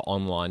by the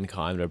online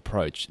kind of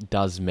approach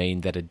does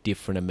mean that a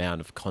different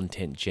amount of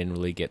content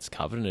generally gets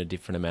covered and a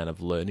different amount of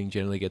learning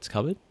generally gets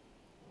covered?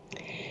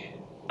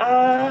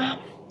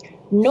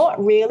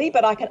 Not really,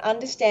 but I can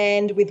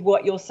understand with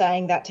what you're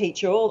saying that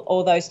teacher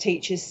or those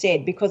teachers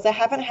said, because they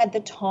haven't had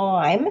the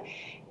time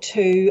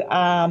to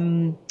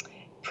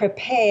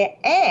prepare,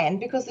 and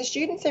because the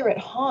students are at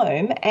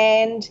home,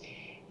 and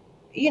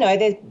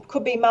there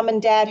could be mum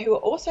and dad who are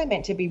also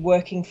meant to be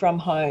working from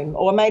home,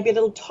 or maybe a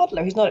little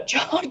toddler who's not at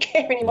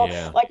childcare anymore.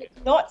 Yeah. Like,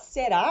 it's not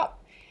set up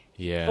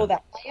for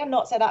that. They are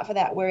not set up for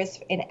that.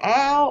 Whereas in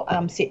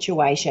our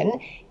situation,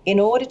 in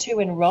order to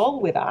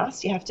enrol with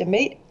us, you have to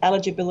meet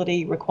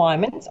eligibility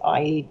requirements,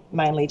 i.e.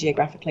 mainly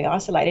geographically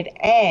isolated,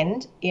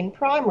 and in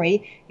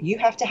primary, you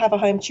have to have a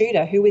home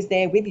tutor who is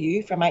there with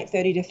you from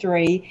 8:30 to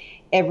 3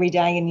 every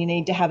day, and you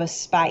need to have a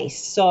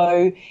space.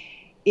 So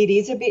it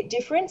is a bit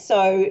different.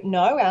 So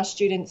no, our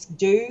students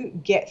do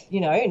get,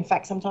 in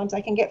fact, sometimes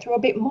they can get through a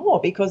bit more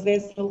because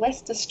there's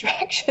less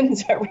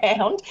distractions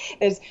around.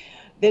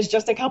 There's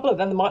just a couple of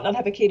them that might not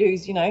have a kid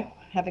who's,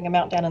 having a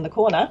meltdown in the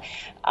corner.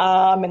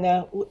 And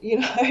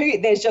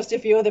there's just a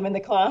few of them in the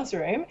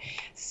classroom.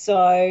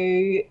 So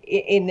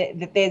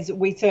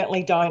we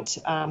certainly don't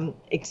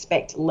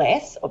expect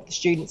less of the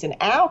students in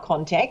our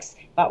context,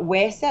 but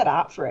we're set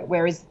up for it.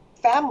 Whereas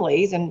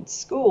families and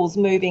schools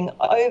moving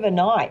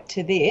overnight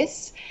to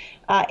this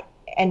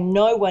and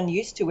no one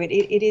used to it,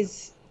 it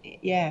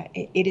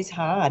is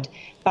hard.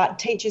 But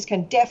teachers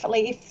can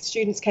definitely, if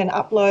students can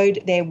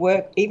upload their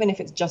work, even if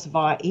it's just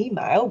via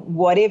email,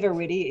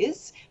 whatever it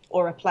is,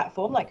 or a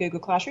platform like Google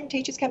Classroom,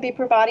 teachers can be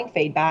providing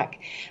feedback.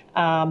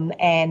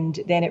 And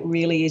then it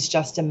really is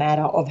just a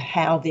matter of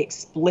how the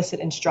explicit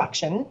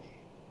instruction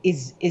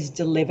is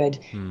delivered.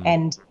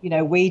 And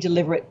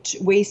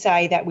we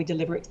say that we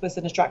deliver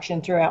explicit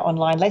instruction through our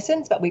online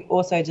lessons, but we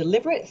also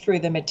deliver it through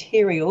the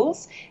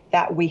materials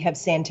that we have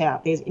sent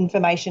out. There's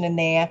information in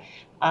there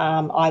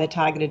either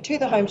targeted to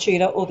the home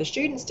tutor or the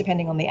students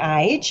depending on the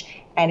age,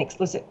 and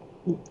explicit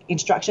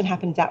instruction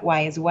happens that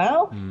way as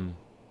well.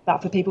 But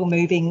for people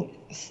moving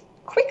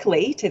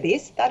quickly to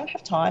this, they don't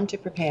have time to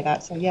prepare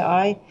that. So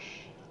I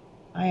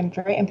am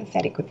very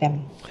empathetic with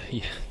them.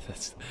 Yeah,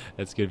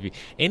 that's good of you.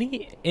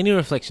 Any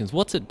reflections?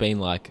 What's it been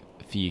like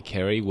for you,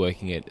 Kerry,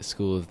 working at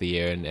School of the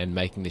Air and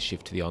making the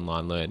shift to the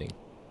online learning?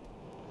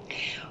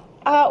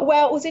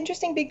 Well, it was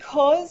interesting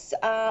because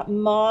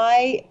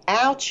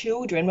our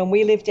children, when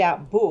we lived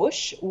out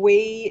bush,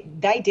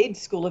 they did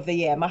School of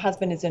the Air. My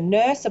husband is a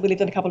nurse, so we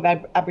lived in a couple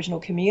of Aboriginal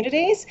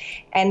communities,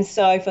 and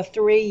so for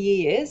 3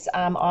 years,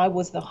 I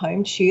was the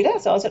home tutor.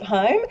 So I was at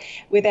home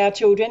with our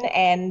children,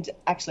 and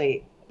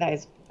actually,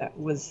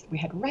 we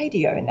had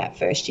radio in that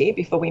first year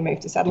before we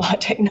moved to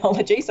satellite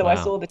technology. So wow. I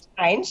saw the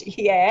change.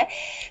 Yeah.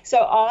 So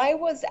I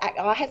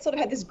had sort of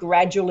had this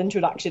gradual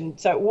introduction.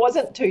 So it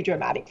wasn't too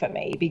dramatic for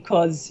me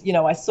because,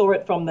 I saw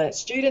it from the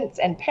students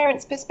and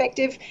parents'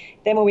 perspective.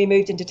 Then when we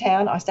moved into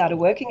town, I started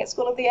working at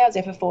School of the Air. I was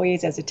there for 4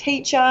 years as a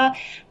teacher.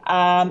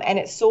 And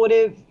it's sort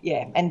of,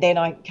 and then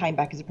I came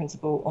back as a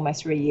principal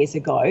almost 3 years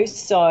ago.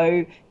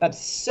 So, but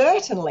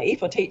certainly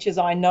for teachers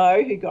I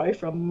know who go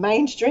from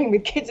mainstream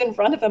with kids in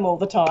front of them all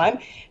the time,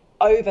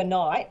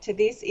 overnight to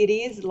this, it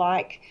is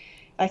like,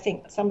 I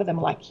think some of them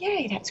are like,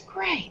 yay, that's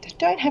great. I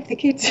don't have the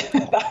kids'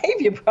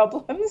 behaviour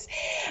problems.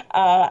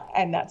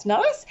 And that's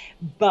nice.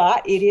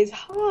 But it is,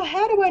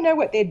 how do I know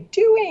what they're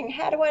doing?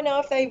 How do I know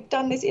if they've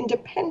done this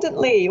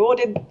independently, or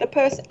did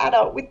the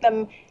adult with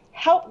them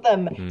help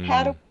them?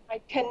 How do I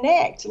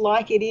connect?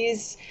 Like, it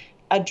is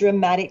a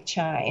dramatic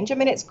change. I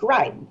mean, it's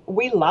great.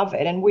 We love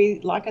it. And we,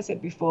 like I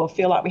said before,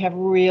 feel like we have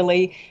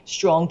really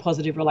strong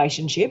positive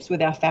relationships with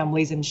our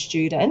families and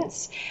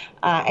students.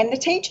 And the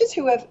teachers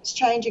who are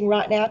changing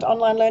right now to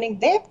online learning,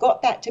 they've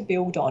got that to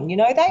build on.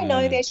 They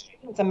know their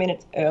students. I mean,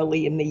 it's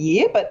early in the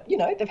year, but,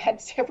 they've had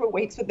several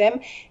weeks with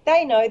them.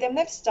 They know them.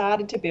 They've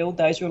started to build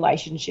those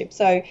relationships.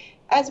 So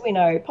as we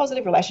know,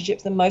 positive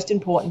relationships are the most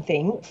important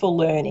thing for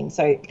learning.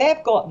 So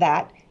they've got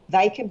that.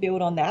 They can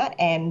build on that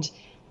and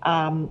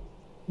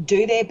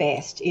do their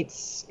best.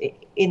 It's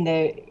in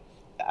the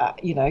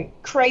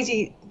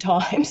crazy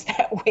times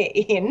that we're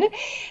in,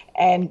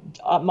 and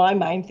my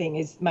main thing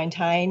is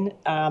maintain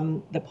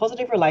the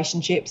positive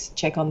relationships,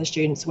 check on the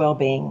students'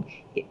 well-being.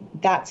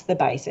 That's the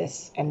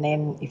basis, and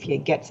then if you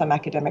get some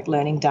academic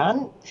learning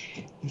done,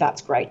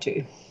 that's great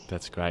too.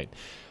 That's great.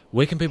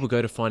 Where can people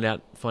go to find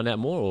out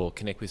more or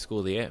connect with School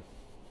of the Air?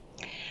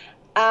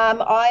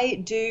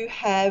 I do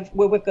have,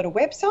 well, we've got a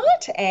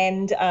website,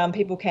 and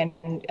people can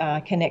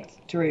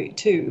connect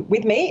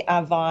with me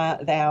via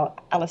our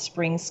Alice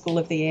Springs School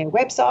of the Air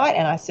website.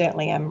 And I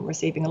certainly am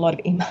receiving a lot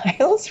of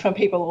emails from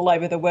people all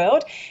over the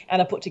world.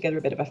 And I put together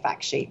a bit of a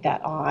fact sheet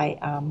that I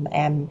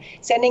am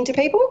sending to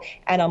people.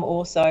 And I'm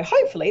also,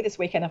 hopefully this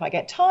weekend, if I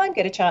get time,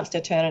 get a chance to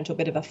turn it into a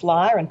bit of a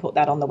flyer and put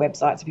that on the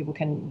website so people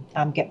can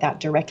get that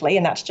directly.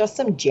 And that's just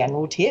some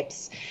general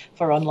tips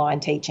for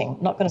online teaching.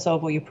 Not going to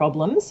solve all your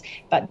problems,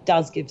 but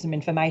does give some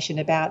information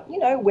about,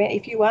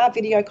 if you are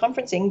video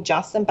conferencing,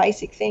 just some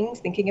basic things,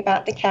 thinking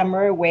about the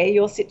camera, where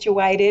you're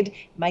situated,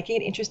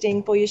 making it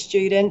interesting for your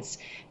students,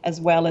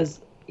 as well as,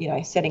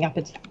 setting up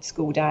a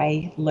school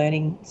day,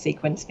 learning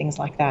sequence, things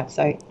like that.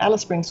 So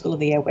Alice Springs School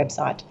of the Air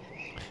website.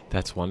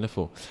 That's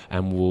wonderful.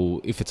 And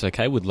if it's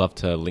okay, we'd love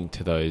to link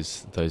to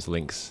those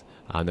links,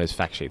 those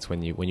fact sheets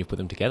when you put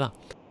them together.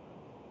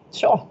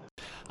 Sure.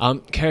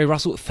 Kerry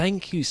Russell,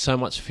 thank you so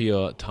much for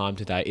your time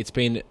today. It's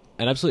been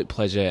an absolute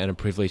pleasure and a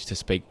privilege to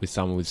speak with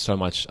someone with so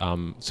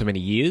many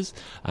years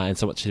and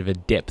so much of a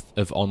depth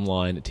of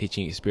online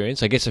teaching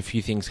experience. I guess a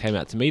few things came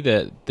out to me,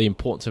 the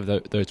importance of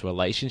those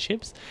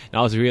relationships. And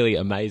I was really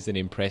amazed and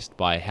impressed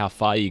by how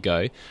far you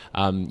go,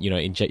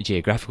 in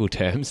geographical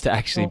terms, to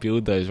actually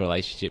build those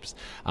relationships.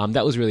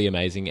 That was really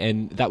amazing.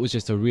 And that was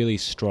just a really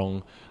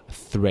strong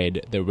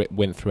thread that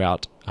went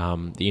throughout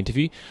the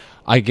interview.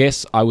 I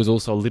guess I was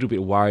also a little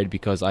bit worried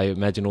because I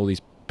imagine all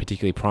these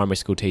particularly primary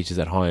school teachers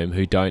at home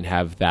who don't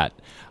have that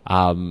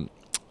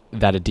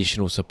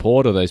additional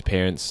support, or those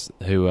parents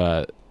who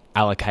are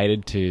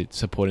allocated to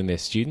supporting their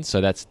students.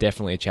 So that's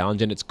definitely a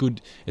challenge, and it's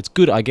good,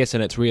 I guess,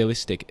 and it's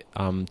realistic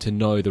to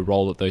know the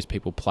role that those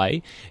people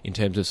play in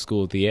terms of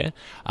School of the Air.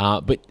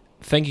 But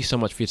thank you so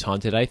much for your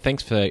time today.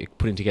 Thanks for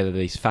putting together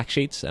these fact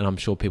sheets, and I'm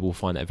sure people will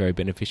find that very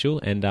beneficial,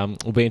 and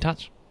we'll be in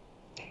touch.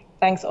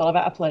 Thanks,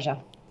 Oliver. A pleasure.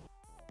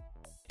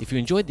 If you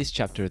enjoyed this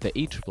chapter of the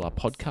ERRR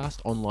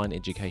Podcast Online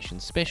Education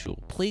Special,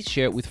 please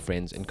share it with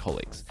friends and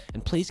colleagues,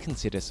 and please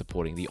consider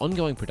supporting the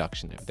ongoing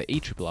production of the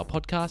ERRR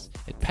Podcast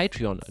at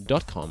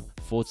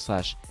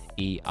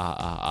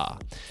patreon.com/ERRR.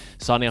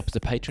 Signing up as a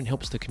patron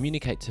helps to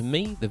communicate to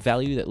me the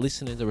value that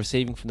listeners are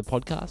receiving from the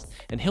podcast,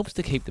 and helps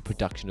to keep the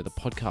production of the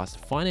podcast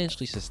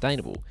financially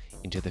sustainable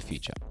into the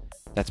future.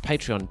 That's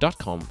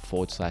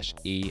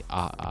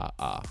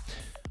patreon.com/ERRR.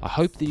 I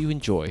hope that you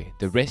enjoy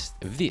the rest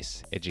of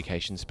this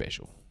education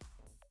special.